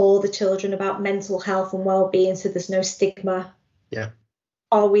with all the children about mental health and well-being, so there's no stigma?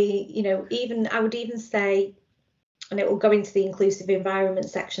 Are we, even, I would even say, and it will go into the inclusive environment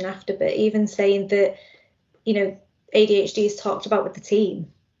section after, but even saying that, ADHD is talked about with the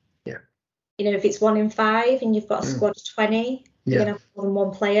team. If it's 1 in 5 and you've got a squad of 20, you're going to have more than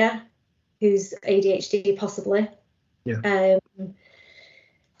one player who's ADHD possibly. And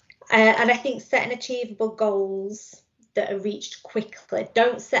I think setting achievable goals that are reached quickly.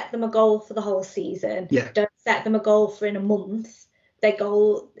 Don't set them a goal for the whole season. Don't set them a goal for in a month. Their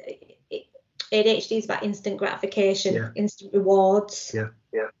goal, ADHD is about instant gratification, instant rewards.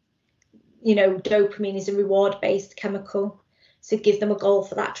 Dopamine is a reward-based chemical. So give them a goal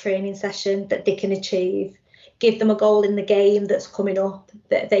for that training session that they can achieve. Give them a goal in the game that's coming up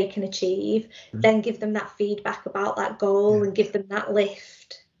that they can achieve. Then give them that feedback about that goal and give them that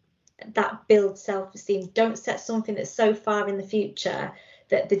lift. That builds self-esteem. Don't set something that's so far in the future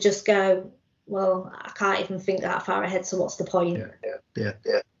that they just go, well, I can't even think that far ahead, so what's the point?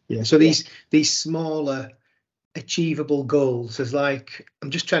 So these smaller achievable goals, is like,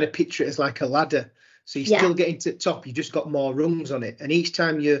 I'm just trying to picture it as like a ladder. So you're still getting to the top, you just got more rungs on it, and each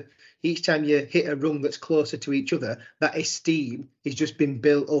time you hit a rung that's closer to each other, that esteem is just been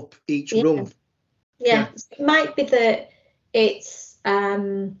built up each rung. It might be that it's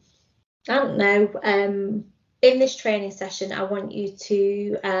I don't know, in this training session, I want you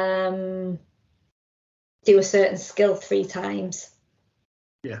to do a certain skill 3 times.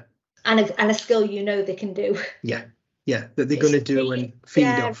 And a skill they can do. That they're going to do and feed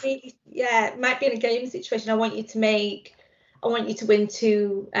off. It might be in a game situation. I want you to win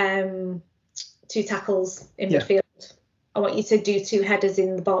 2 tackles in midfield. I want you to do 2 headers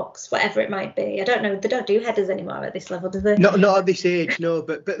in the box, whatever it might be. I don't know. They don't do headers anymore at this level, do they? Not at this age, no.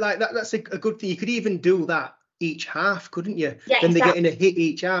 But like that's a good thing. You could even do that each half, couldn't you? Then they're getting a hit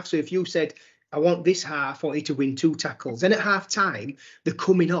each half. So if you said, I want this half, I want you to win 2 tackles. Then at half time, they're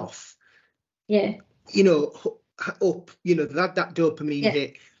coming off. Up, that dopamine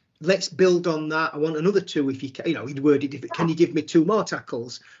hit. Let's build on that. I want another 2 if you can. You'd word it different. Can you give me 2 more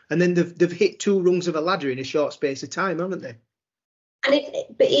tackles? And then they've hit 2 rungs of a ladder in a short space of time, haven't they?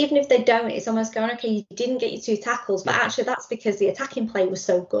 But even if they don't, it's almost going, okay, you didn't get your 2 tackles, but actually that's because the attacking play was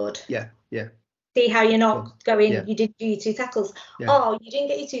so good. See how you're not going, you didn't do your 2 tackles. Oh, you didn't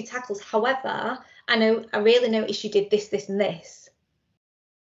get your 2 tackles. However, I really noticed you did this, this and this.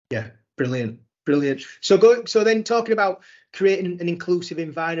 Brilliant. So then talking about creating an inclusive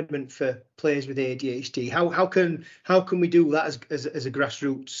environment for players with ADHD, how can we do that as a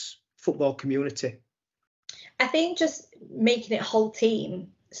grassroots football community? I think just making it whole team.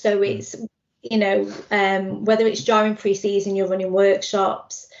 So it's, whether it's during pre-season, you're running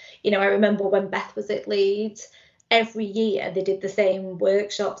workshops. I remember when Beth was at Leeds, every year they did the same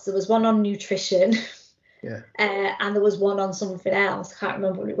workshops. There was one on nutrition. Yeah. And there was one on something else. I can't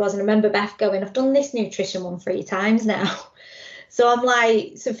remember what it was. And I remember Beth going, I've done this nutrition one 3 times now. So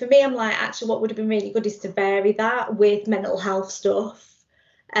for me, I'm like, actually, what would have been really good is to vary that with mental health stuff,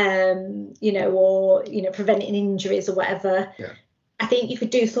 or preventing injuries or whatever. Yeah. I think you could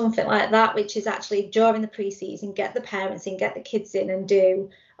do something like that, which is actually during the pre-season, get the parents in, get the kids in and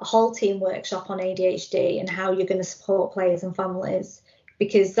do a whole team workshop on ADHD and how you're going to support players and families.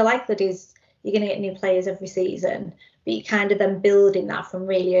 Because the likelihood is you're going to get new players every season, but you're kind of then building that from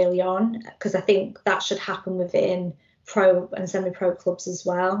really early on, because I think that should happen within pro and semi-pro clubs as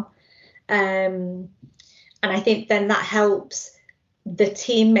well. And I think then that helps the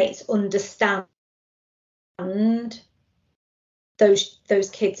teammates understand those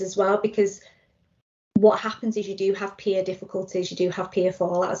kids as well, because what happens is you do have peer difficulties, you do have peer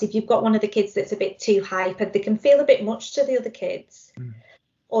fallouts. If you've got one of the kids that's a bit too hyper, they can feel a bit much to the other kids.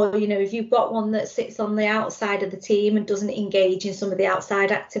 Or, if you've got one that sits on the outside of the team and doesn't engage in some of the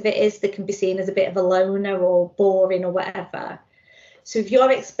outside activities, they can be seen as a bit of a loner or boring or whatever. So if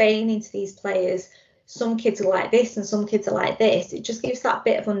you're explaining to these players, some kids are like this and some kids are like this, it just gives that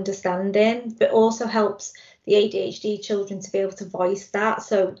bit of understanding, but also helps the ADHD children to be able to voice that.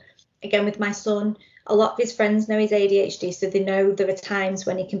 So again, with my son, a lot of his friends know he's ADHD, so they know there are times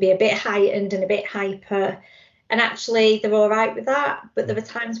when he can be a bit heightened and a bit hyper. And actually, they're all right with that. But there are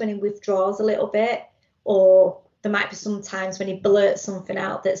times when he withdraws a little bit, or there might be some times when he blurts something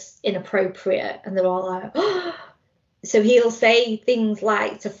out that's inappropriate, and they're all like, oh. So he'll say things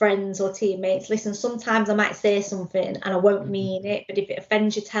like to friends or teammates, listen, sometimes I might say something and I won't mean it, but if it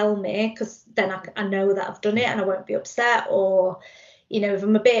offends you, tell me, because then I know that I've done it and I won't be upset. Or,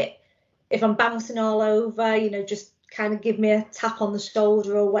 if I'm bouncing all over, just kind of give me a tap on the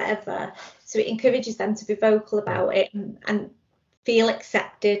shoulder or whatever. So it encourages them to be vocal about it and feel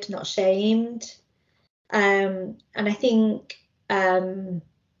accepted, not shamed. And I think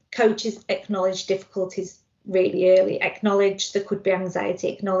coaches acknowledge difficulties really early, acknowledge there could be anxiety,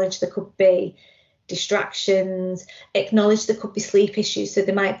 acknowledge there could be distractions, acknowledge there could be sleep issues. So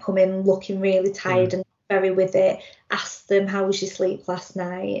they might come in looking really tired and very with it. Ask them, how was your sleep last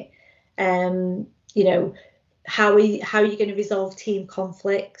night? How are you going to resolve team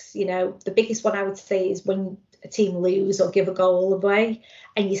conflicts? The biggest one I would say is when a team lose or give a goal away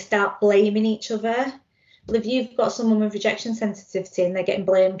and you start blaming each other. Well, if you've got someone with rejection sensitivity and they're getting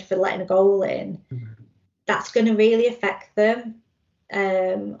blamed for letting a goal in, that's going to really affect them.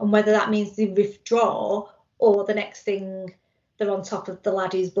 And whether that means they withdraw or the next thing they're on top of the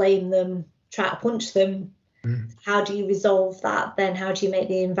lad who's blamed them, try to punch them. How do you resolve that? Then how do you make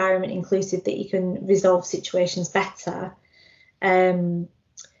the environment inclusive that you can resolve situations better? And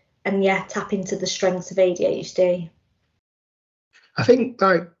tap into the strengths of ADHD. I think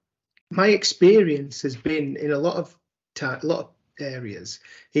my experience has been in a lot of areas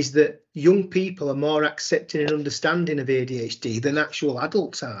is that young people are more accepting and understanding of ADHD than actual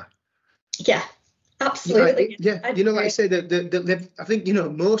adults are. Yeah, absolutely. Like I say, I think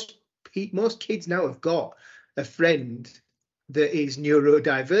most kids now have got a friend that is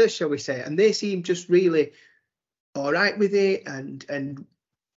neurodiverse, shall we say, and they seem just really all right with it and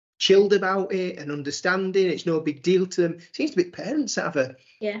chilled about it and understanding. It's no big deal to them. It seems to be parents that have a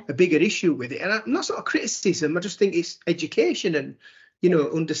bigger issue with it, and I'm not sort of criticism. I just think it's education and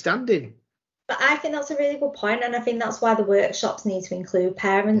understanding. But I think that's a really good point, and I think that's why the workshops need to include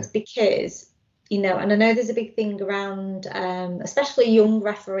parents because and I know there's a big thing around especially young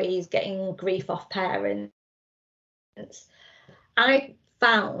referees getting grief off parents. I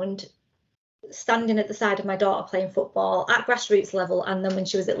found standing at the side of my daughter playing football at grassroots level and then when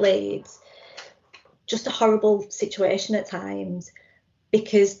she was at Leeds, just a horrible situation at times,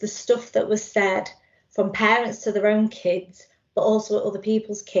 because the stuff that was said from parents to their own kids, but also at other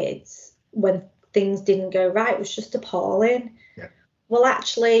people's kids when things didn't go right, was just appalling. Yeah. Well,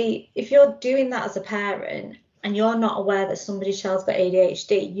 actually, if you're doing that as a parent and you're not aware that somebody's child's got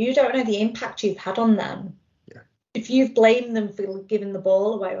ADHD, you don't know the impact you've had on them. If you've blamed them for giving the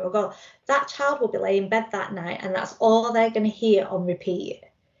ball away or a goal, that child will be laying in bed that night and that's all they're going to hear on repeat.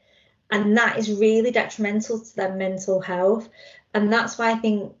 And that is really detrimental to their mental health. And that's why I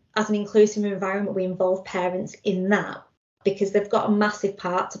think as an inclusive environment, we involve parents in that because they've got a massive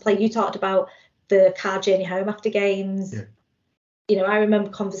part to play. You talked about the car journey home after games. Yeah. I remember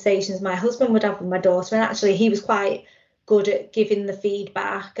conversations my husband would have with my daughter, and actually he was quite good at giving the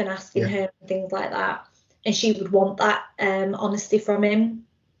feedback and asking her and things like that. And she would want that honesty from him.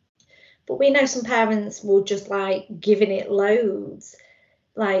 But we know some parents will just like giving it loads.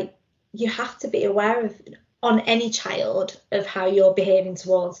 Like, you have to be aware of, on any child, of how you're behaving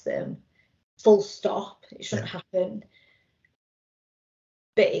towards them. Full stop. It shouldn't happen.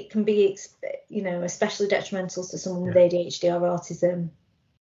 But it can be, you know, especially detrimental to someone with ADHD or autism.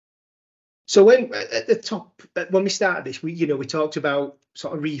 So when at the top, when we started this, we talked about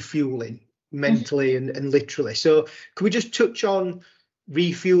sort of refueling mentally and literally. So can we just touch on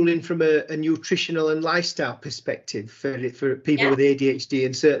refueling from a nutritional and lifestyle perspective for people with ADHD,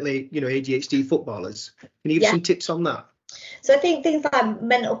 and certainly, you know, ADHD footballers? Can you give some tips on that? So I think things like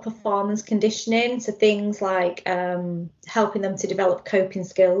mental performance conditioning, so things like helping them to develop coping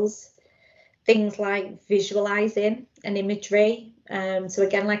skills, things like visualizing and imagery. So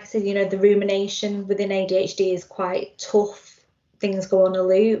again, like I said, you know, the rumination within ADHD is quite tough. Things go on a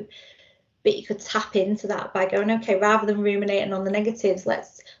loop, but you could tap into that by going, okay, rather than ruminating on the negatives,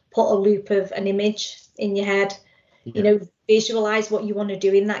 let's put a loop of an image in your head. You know, visualize what you want to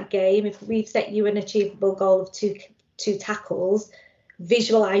do in that game. If we've set you an achievable goal of two tackles,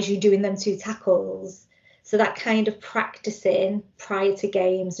 visualize you doing them 2 tackles. So that kind of practicing prior to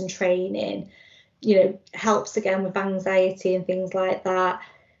games and training, you know, helps again with anxiety and things like that.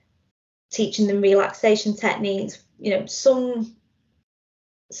 Teaching them relaxation techniques. You know, some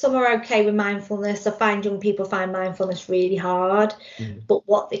are okay with mindfulness. I find young people find mindfulness really hard. But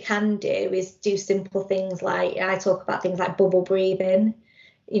what they can do is do simple things like, I talk about things like bubble breathing,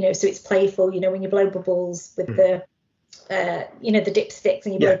 you know, so it's playful, you know, when you blow bubbles with the you know, the dipsticks,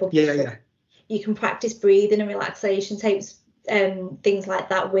 and you blow bubbles. You can practice breathing and relaxation tapes, things like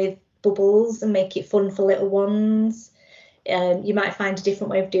that with bubbles, and make it fun for little ones. You might find a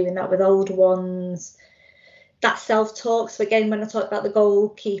different way of doing that with older ones. That self-talk. So again, when I talk about the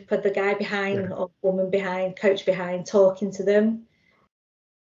goalkeeper, the guy behind or woman behind, coach behind, talking to them,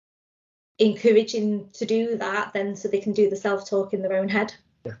 encouraging to do that, then so they can do the self-talk in their own head.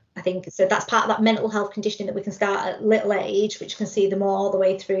 I think so. That's part of that mental health conditioning that we can start at little age, which can see them all the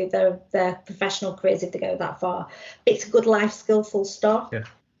way through their professional careers if they go that far. But it's a good life skill, full stop.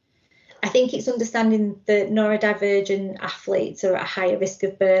 I think it's understanding that neurodivergent athletes are at a higher risk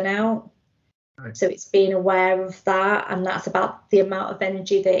of burnout. So it's being aware of that, and that's about the amount of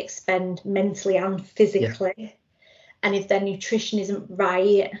energy they expend mentally and physically. And if their nutrition isn't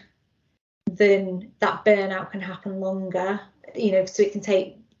right, then that burnout can happen longer. You know, so it can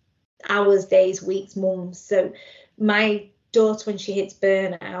take hours, days, weeks, months. So my daughter, when she hits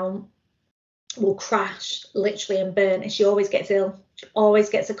burnout, will crash literally and burn, and she always gets ill. She always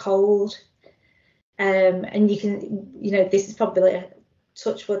gets a cold. And you can, you know, this is probably a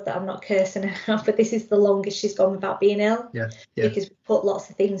touch wood that I'm not cursing her, but this is the longest she's gone without being ill. Because we put lots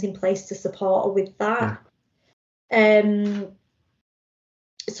of things in place to support her with that.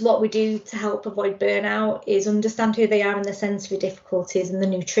 So what we do to help avoid burnout is understand who they are and their sensory difficulties and the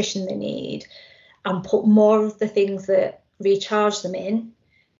nutrition they need, and put more of the things that recharge them in,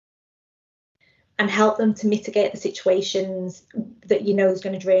 and help them to mitigate the situations that you know is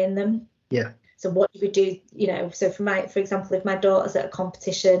going to drain them. So what do we do? You know, so for example, if my daughter's at a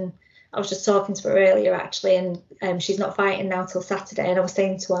competition, I was just talking to her earlier actually, and she's not fighting now till Saturday, and I was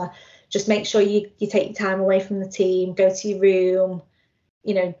saying to her, just make sure you take your time away from the team, go to your room,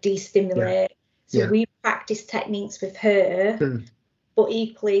 you know, de-stimulate. So we practice techniques with her, but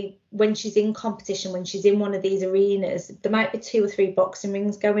equally when she's in competition, when she's in one of these arenas, there might be 2 or 3 boxing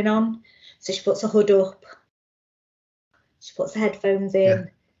rings going on. So she puts her hood up, she puts her headphones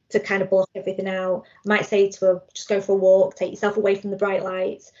in to kind of block everything out. I might say to her, just go for a walk, take yourself away from the bright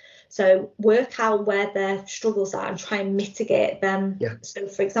lights. So work out where their struggles are and try and mitigate them. So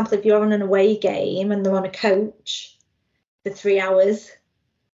for example, if you're on an away game and they're on a coach for 3 hours,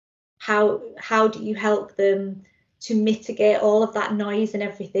 how do you help them to mitigate all of that noise and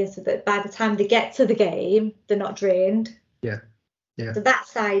everything, so that by the time they get to the game, they're not drained? So that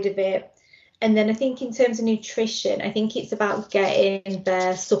side of it. And then I think in terms of nutrition, I think it's about getting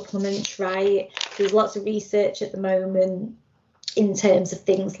their supplements right. There's lots of research at the moment in terms of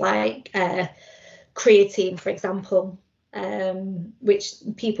things like creatine, for example, which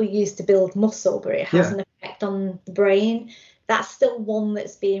people use to build muscle, but it has an effect on the brain. That's still one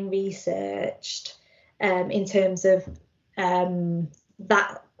that's being researched in terms of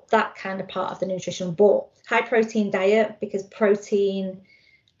that kind of part of the nutrition. But high protein diet, because protein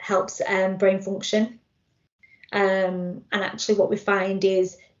helps brain function. And actually what we find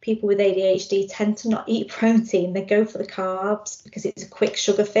is people with ADHD tend to not eat protein. They go for the carbs because it's a quick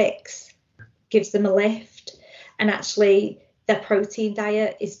sugar fix, gives them a lift. and actually their protein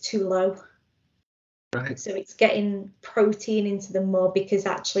diet is too low. Right. So it's getting protein into them more, because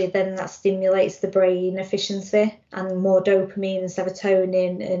actually then that stimulates the brain efficiency and more dopamine and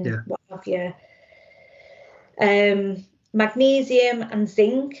serotonin and what have you. Magnesium and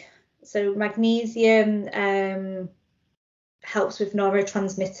zinc. So magnesium helps with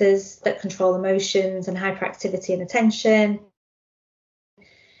neurotransmitters that control emotions and hyperactivity and attention.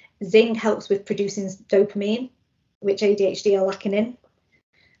 Zinc helps with producing dopamine, which ADHD are lacking in,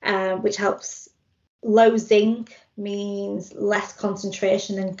 which helps. Low zinc means less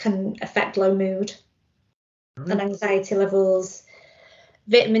concentration and can affect low mood and anxiety levels.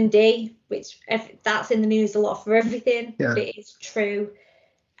 Vitamin D, which that's in the news a lot for everything, but it is true.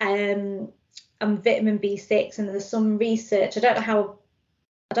 And vitamin B6, and there's some research. I don't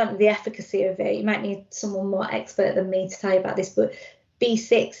know the efficacy of it. You might need someone more expert than me to tell you about this, but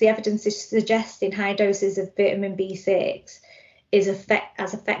B6, the evidence is suggesting high doses of vitamin B6 is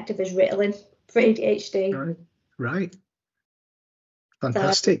as effective as Ritalin for ADHD. Right.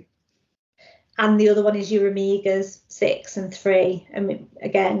 Fantastic. And the other one is your omegas 6 and 3. I mean,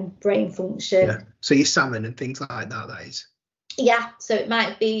 again, brain function. Yeah. So your salmon and things like that is. Yeah. So it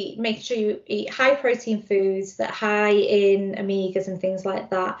might be making sure you eat high protein foods that are high in omegas and things like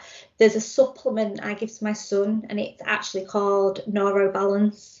that. There's a supplement I give to my son, and it's actually called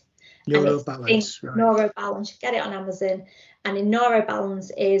Neurobalance. Neurobalance, right. Neurobalance. Get it on Amazon. And in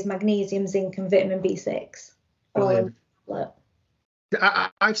Neurobalance is magnesium, zinc, and vitamin B6.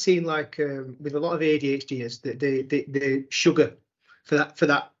 I've seen, like, with a lot of ADHDers, that the sugar for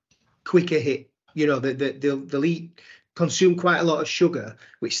that quicker hit. You know, they'll consume quite a lot of sugar,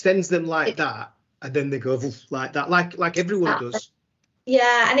 which sends them like that, and then they go like that, like everyone does.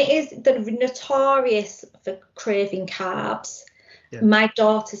 Yeah, and it is notorious for craving carbs. Yeah. My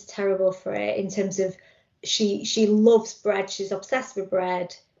daughter's terrible for it in terms of she loves bread. She's obsessed with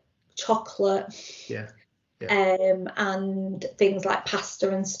bread, chocolate, and things like pasta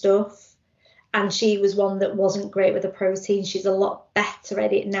and stuff. And she was one that wasn't great with the protein. She's a lot better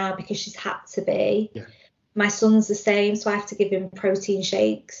at it now because she's had to be. Yeah. My son's the same, so I have to give him protein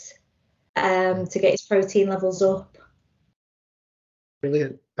shakes to get his protein levels up.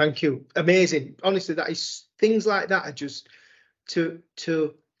 Brilliant. Thank you. Amazing. Honestly, that is, things like that are just to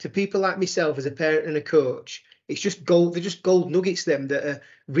people like myself as a parent and a coach. It's just gold. They're just gold nuggets. Them that are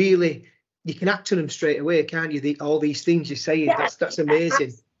really, you can act on them straight away, can't you? All these things you're saying. Yeah, that's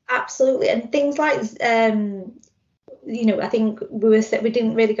amazing. Absolutely. And things like I think we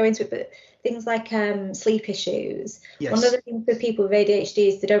didn't really go into it, but things like sleep issues. Yes. One of the things with people with ADHD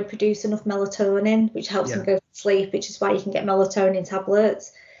is they don't produce enough melatonin, which helps them go to sleep, which is why you can get melatonin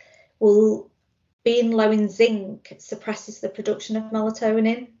tablets. Well, being low in zinc suppresses the production of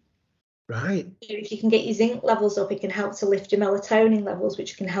melatonin. Right. So if you can get your zinc levels up, it can help to lift your melatonin levels,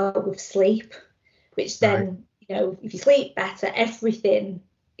 which can help with sleep, which then, if you sleep better, everything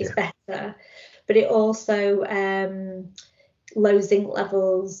is better. But it also, low zinc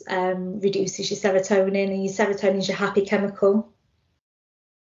levels reduces your serotonin, and your serotonin is your happy chemical.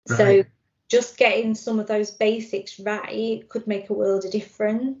 Right. So just getting some of those basics right could make a world of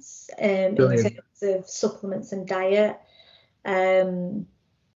difference in terms of supplements and diet.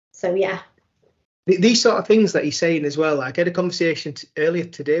 These sort of things that you're saying as well. Like, I had a conversation earlier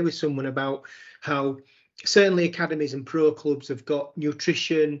today with someone about how certainly academies and pro clubs have got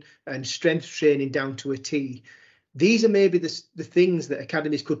nutrition and strength training down to a T. These are maybe the things that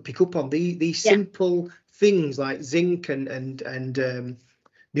academies could pick up on. These simple things like zinc and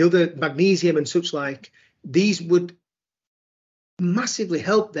the other magnesium and such like. These would massively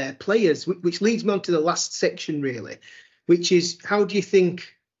help their players, which leads me on to the last section really, which is, how do you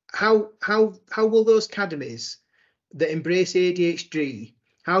think, how will those academies that embrace ADHD,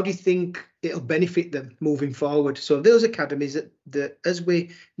 how do you think it'll benefit them moving forward? So those academies that as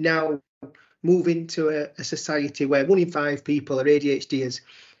we now move into a society where 1 in 5 people are ADHDers,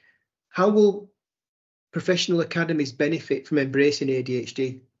 how will professional academies benefit from embracing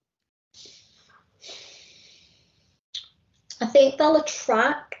ADHD? I think they'll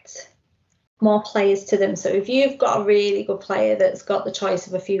attract more players to them. So if you've got a really good player that's got the choice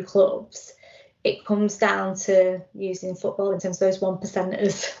of a few clubs, it comes down to using football in terms of those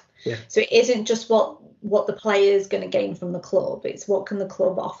 1%ers. Yeah. So it isn't just what the player is going to gain from the club. It's what can the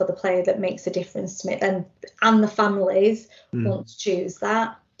club offer the player that makes a difference to them, and the families want to choose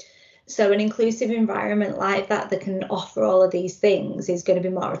that. So an inclusive environment like that can offer all of these things is going to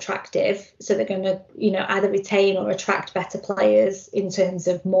be more attractive. So they're going to, either retain or attract better players in terms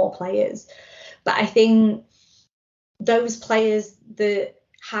of more players. But I think those players that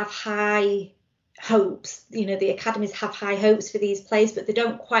have high hopes. You know, the academies have high hopes for these players, but they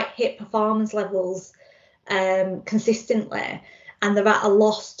don't quite hit performance levels consistently, and they're at a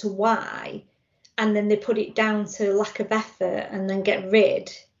loss to why, and then they put it down to lack of effort and then get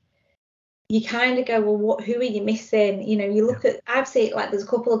rid. You kind of go, well, who are you missing? You know, you look at, I've seen, like, there's a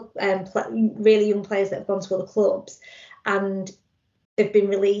couple of really young players that have gone to other clubs and they've been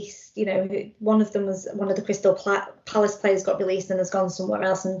released. You know, one of them was one of the Crystal Palace players got released and has gone somewhere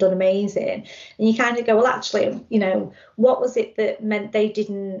else and done amazing. And you kind of go, well, actually, you know, what was it that meant they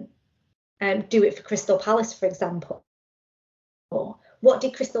didn't do it for Crystal Palace, for example? Or what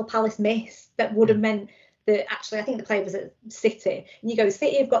did Crystal Palace miss that would have meant that actually, I think the player was at City, and you go,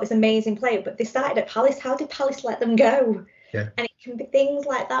 City have got this amazing player, but they started at Palace. How did Palace let them go? Yeah. And it can be things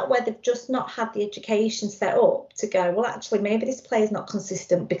like that where they've just not had the education set up to go, well, actually, maybe this player's not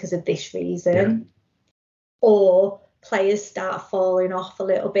consistent because of this reason. Or players start falling off a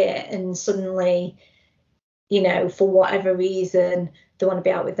little bit and suddenly, you know, for whatever reason, they want to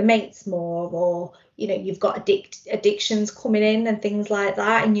be out with the mates more, or, you know, you've got addictions coming in and things like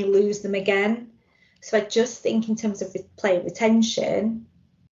that, and you lose them again. So I just think in terms of player retention,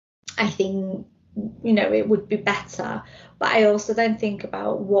 I think, you know, it would be better. But I also then think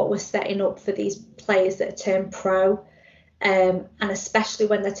about what we're setting up for these players that are turned pro, and especially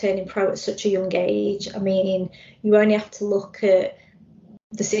when they're turning pro at such a young age. I mean, you only have to look at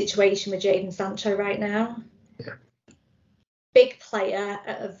the situation with Jadon Sancho right now. Yeah. Big player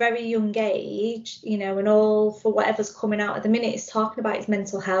at a very young age, you know, and all for whatever's coming out at the minute is talking about his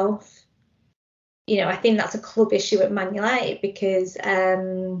mental health. You know, I think that's a club issue at Man United because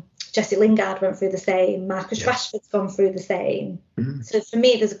Jesse Lingard went through the same, Marcus Rashford's gone through the same. Mm-hmm. So for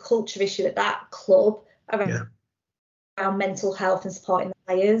me, there's a culture issue at that club around mental health and supporting the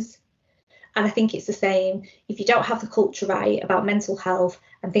players. And I think it's the same. If you don't have the culture right about mental health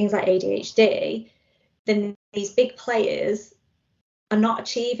and things like ADHD, then these big players are not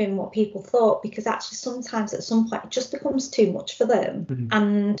achieving what people thought, because actually sometimes at some point it just becomes too much for them. Mm-hmm.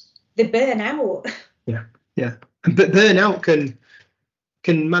 And they burn out. Yeah. But burnout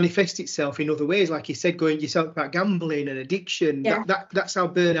can manifest itself in other ways, like you said, going yourself about gambling and addiction. That's how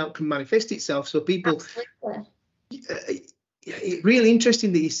burnout can manifest itself. So people, it's really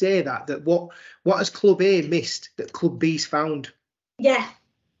interesting that you say that what has Club A missed that Club B's found? Yeah.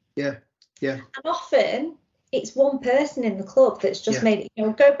 And often it's one person in the club that's just made it. You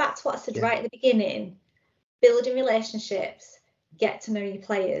know, go back to what I said right at the beginning: building relationships, get to know your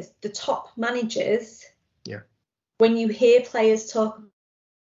players. The top managers, when you hear players talk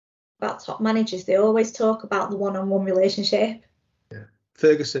about top managers, they always talk about the one-on-one relationship.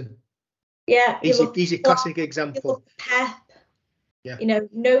 Ferguson. He's a classic example. Pep. You know,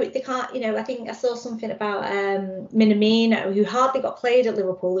 no, they can't. You know, I think I saw something about Minamino, who hardly got played at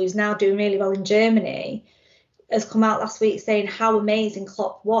Liverpool, who's now doing really well in Germany, has come out last week saying how amazing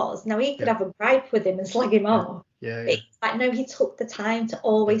Klopp was. Now, he could have a gripe with him and slag him off. It's like, no, he took the time to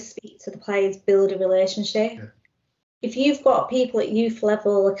always speak to the players, build a relationship. If you've got people at youth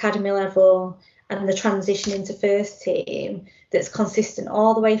level, academy level, and the transition into first team that's consistent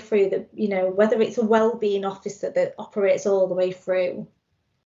all the way through, that, you know, whether it's a well-being officer that operates all the way through,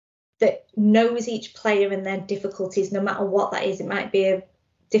 that knows each player and their difficulties, no matter what that is. It might be a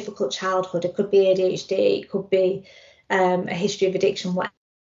difficult childhood, it could be ADHD, it could be a history of addiction,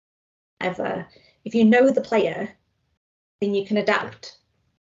 whatever. If you know the player, then you can adapt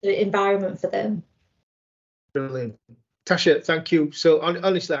the environment for them. Brilliant. Tasha, thank you. So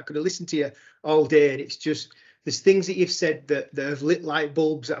honestly, I could have listened to you all day, and it's just, there's things that you've said that have lit light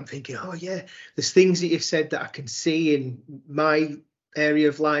bulbs that I'm thinking, oh yeah, there's things that you've said that I can see in my area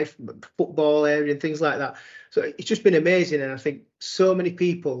of life, football area and things like that. So it's just been amazing, and I think so many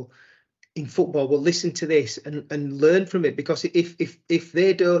people in football will listen to this and learn from it, because if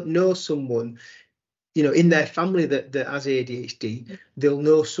they don't know someone, you know, in their family that has ADHD, they'll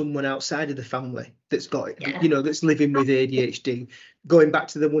know someone outside of the family that's got it, you know, that's living with ADHD, going back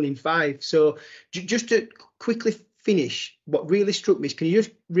to the 1 in 5. So just to quickly finish, what really struck me is, can you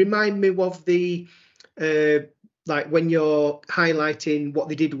just remind me of the, like when you're highlighting what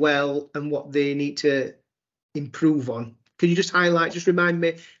they did well and what they need to improve on, can you just remind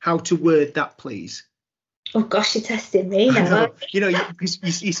me how to word that, please? Oh gosh, you're testing me now. You know,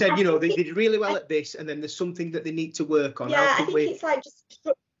 you said, you know, they did really well at this, and then there's something that they need to work on. Yeah, I think it's like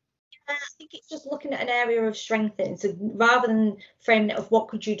I think it's just looking at an area of strengthening. So rather than framing it of what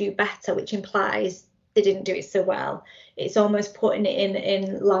could you do better, which implies they didn't do it so well, it's almost putting it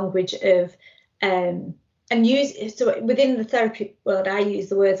in language of and use, so within the therapy world, I use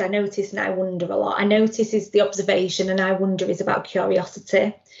the words I notice and I wonder a lot. I notice is the observation, and I wonder is about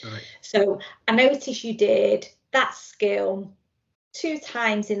curiosity. Right. So I notice you did that skill 2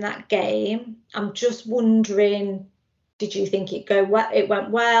 times in that game. I'm just wondering, did you think it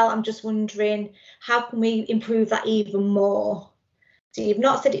went well? I'm just wondering, how can we improve that even more? So you've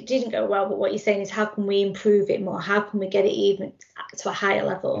not said it didn't go well, but what you're saying is, how can we improve it more? How can we get it even to a higher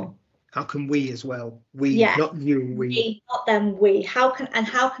level? How can we as well? We, yeah. not you, we. Me, not them, we. How can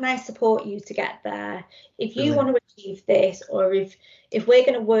I support you to get there? If you Brilliant. want to achieve this, or if we're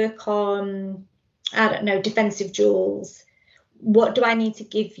going to work on, I don't know, defensive duels, what do I need to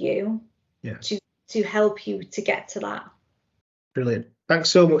give you to help you to get to that? Brilliant. Thanks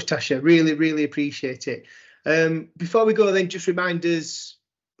so much, Tasha. Really, really appreciate it. Before we go then, just remind us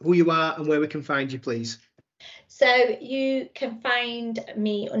who you are and where we can find you, please. So you can find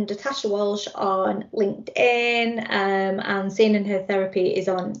me under Tasha Walsh on LinkedIn, and Seeing and Heard Therapy is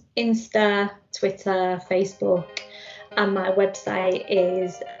on Insta, Twitter, Facebook, and my website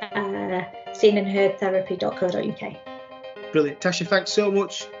is seeingandheardtherapy.co.uk. Brilliant. Tasha, thanks so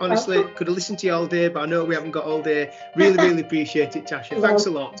much. Honestly, could have listened to you all day, but I know we haven't got all day. Really, really appreciate it, Tasha. Thanks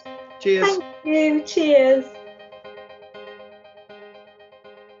a lot. Cheers. Thank you. Cheers.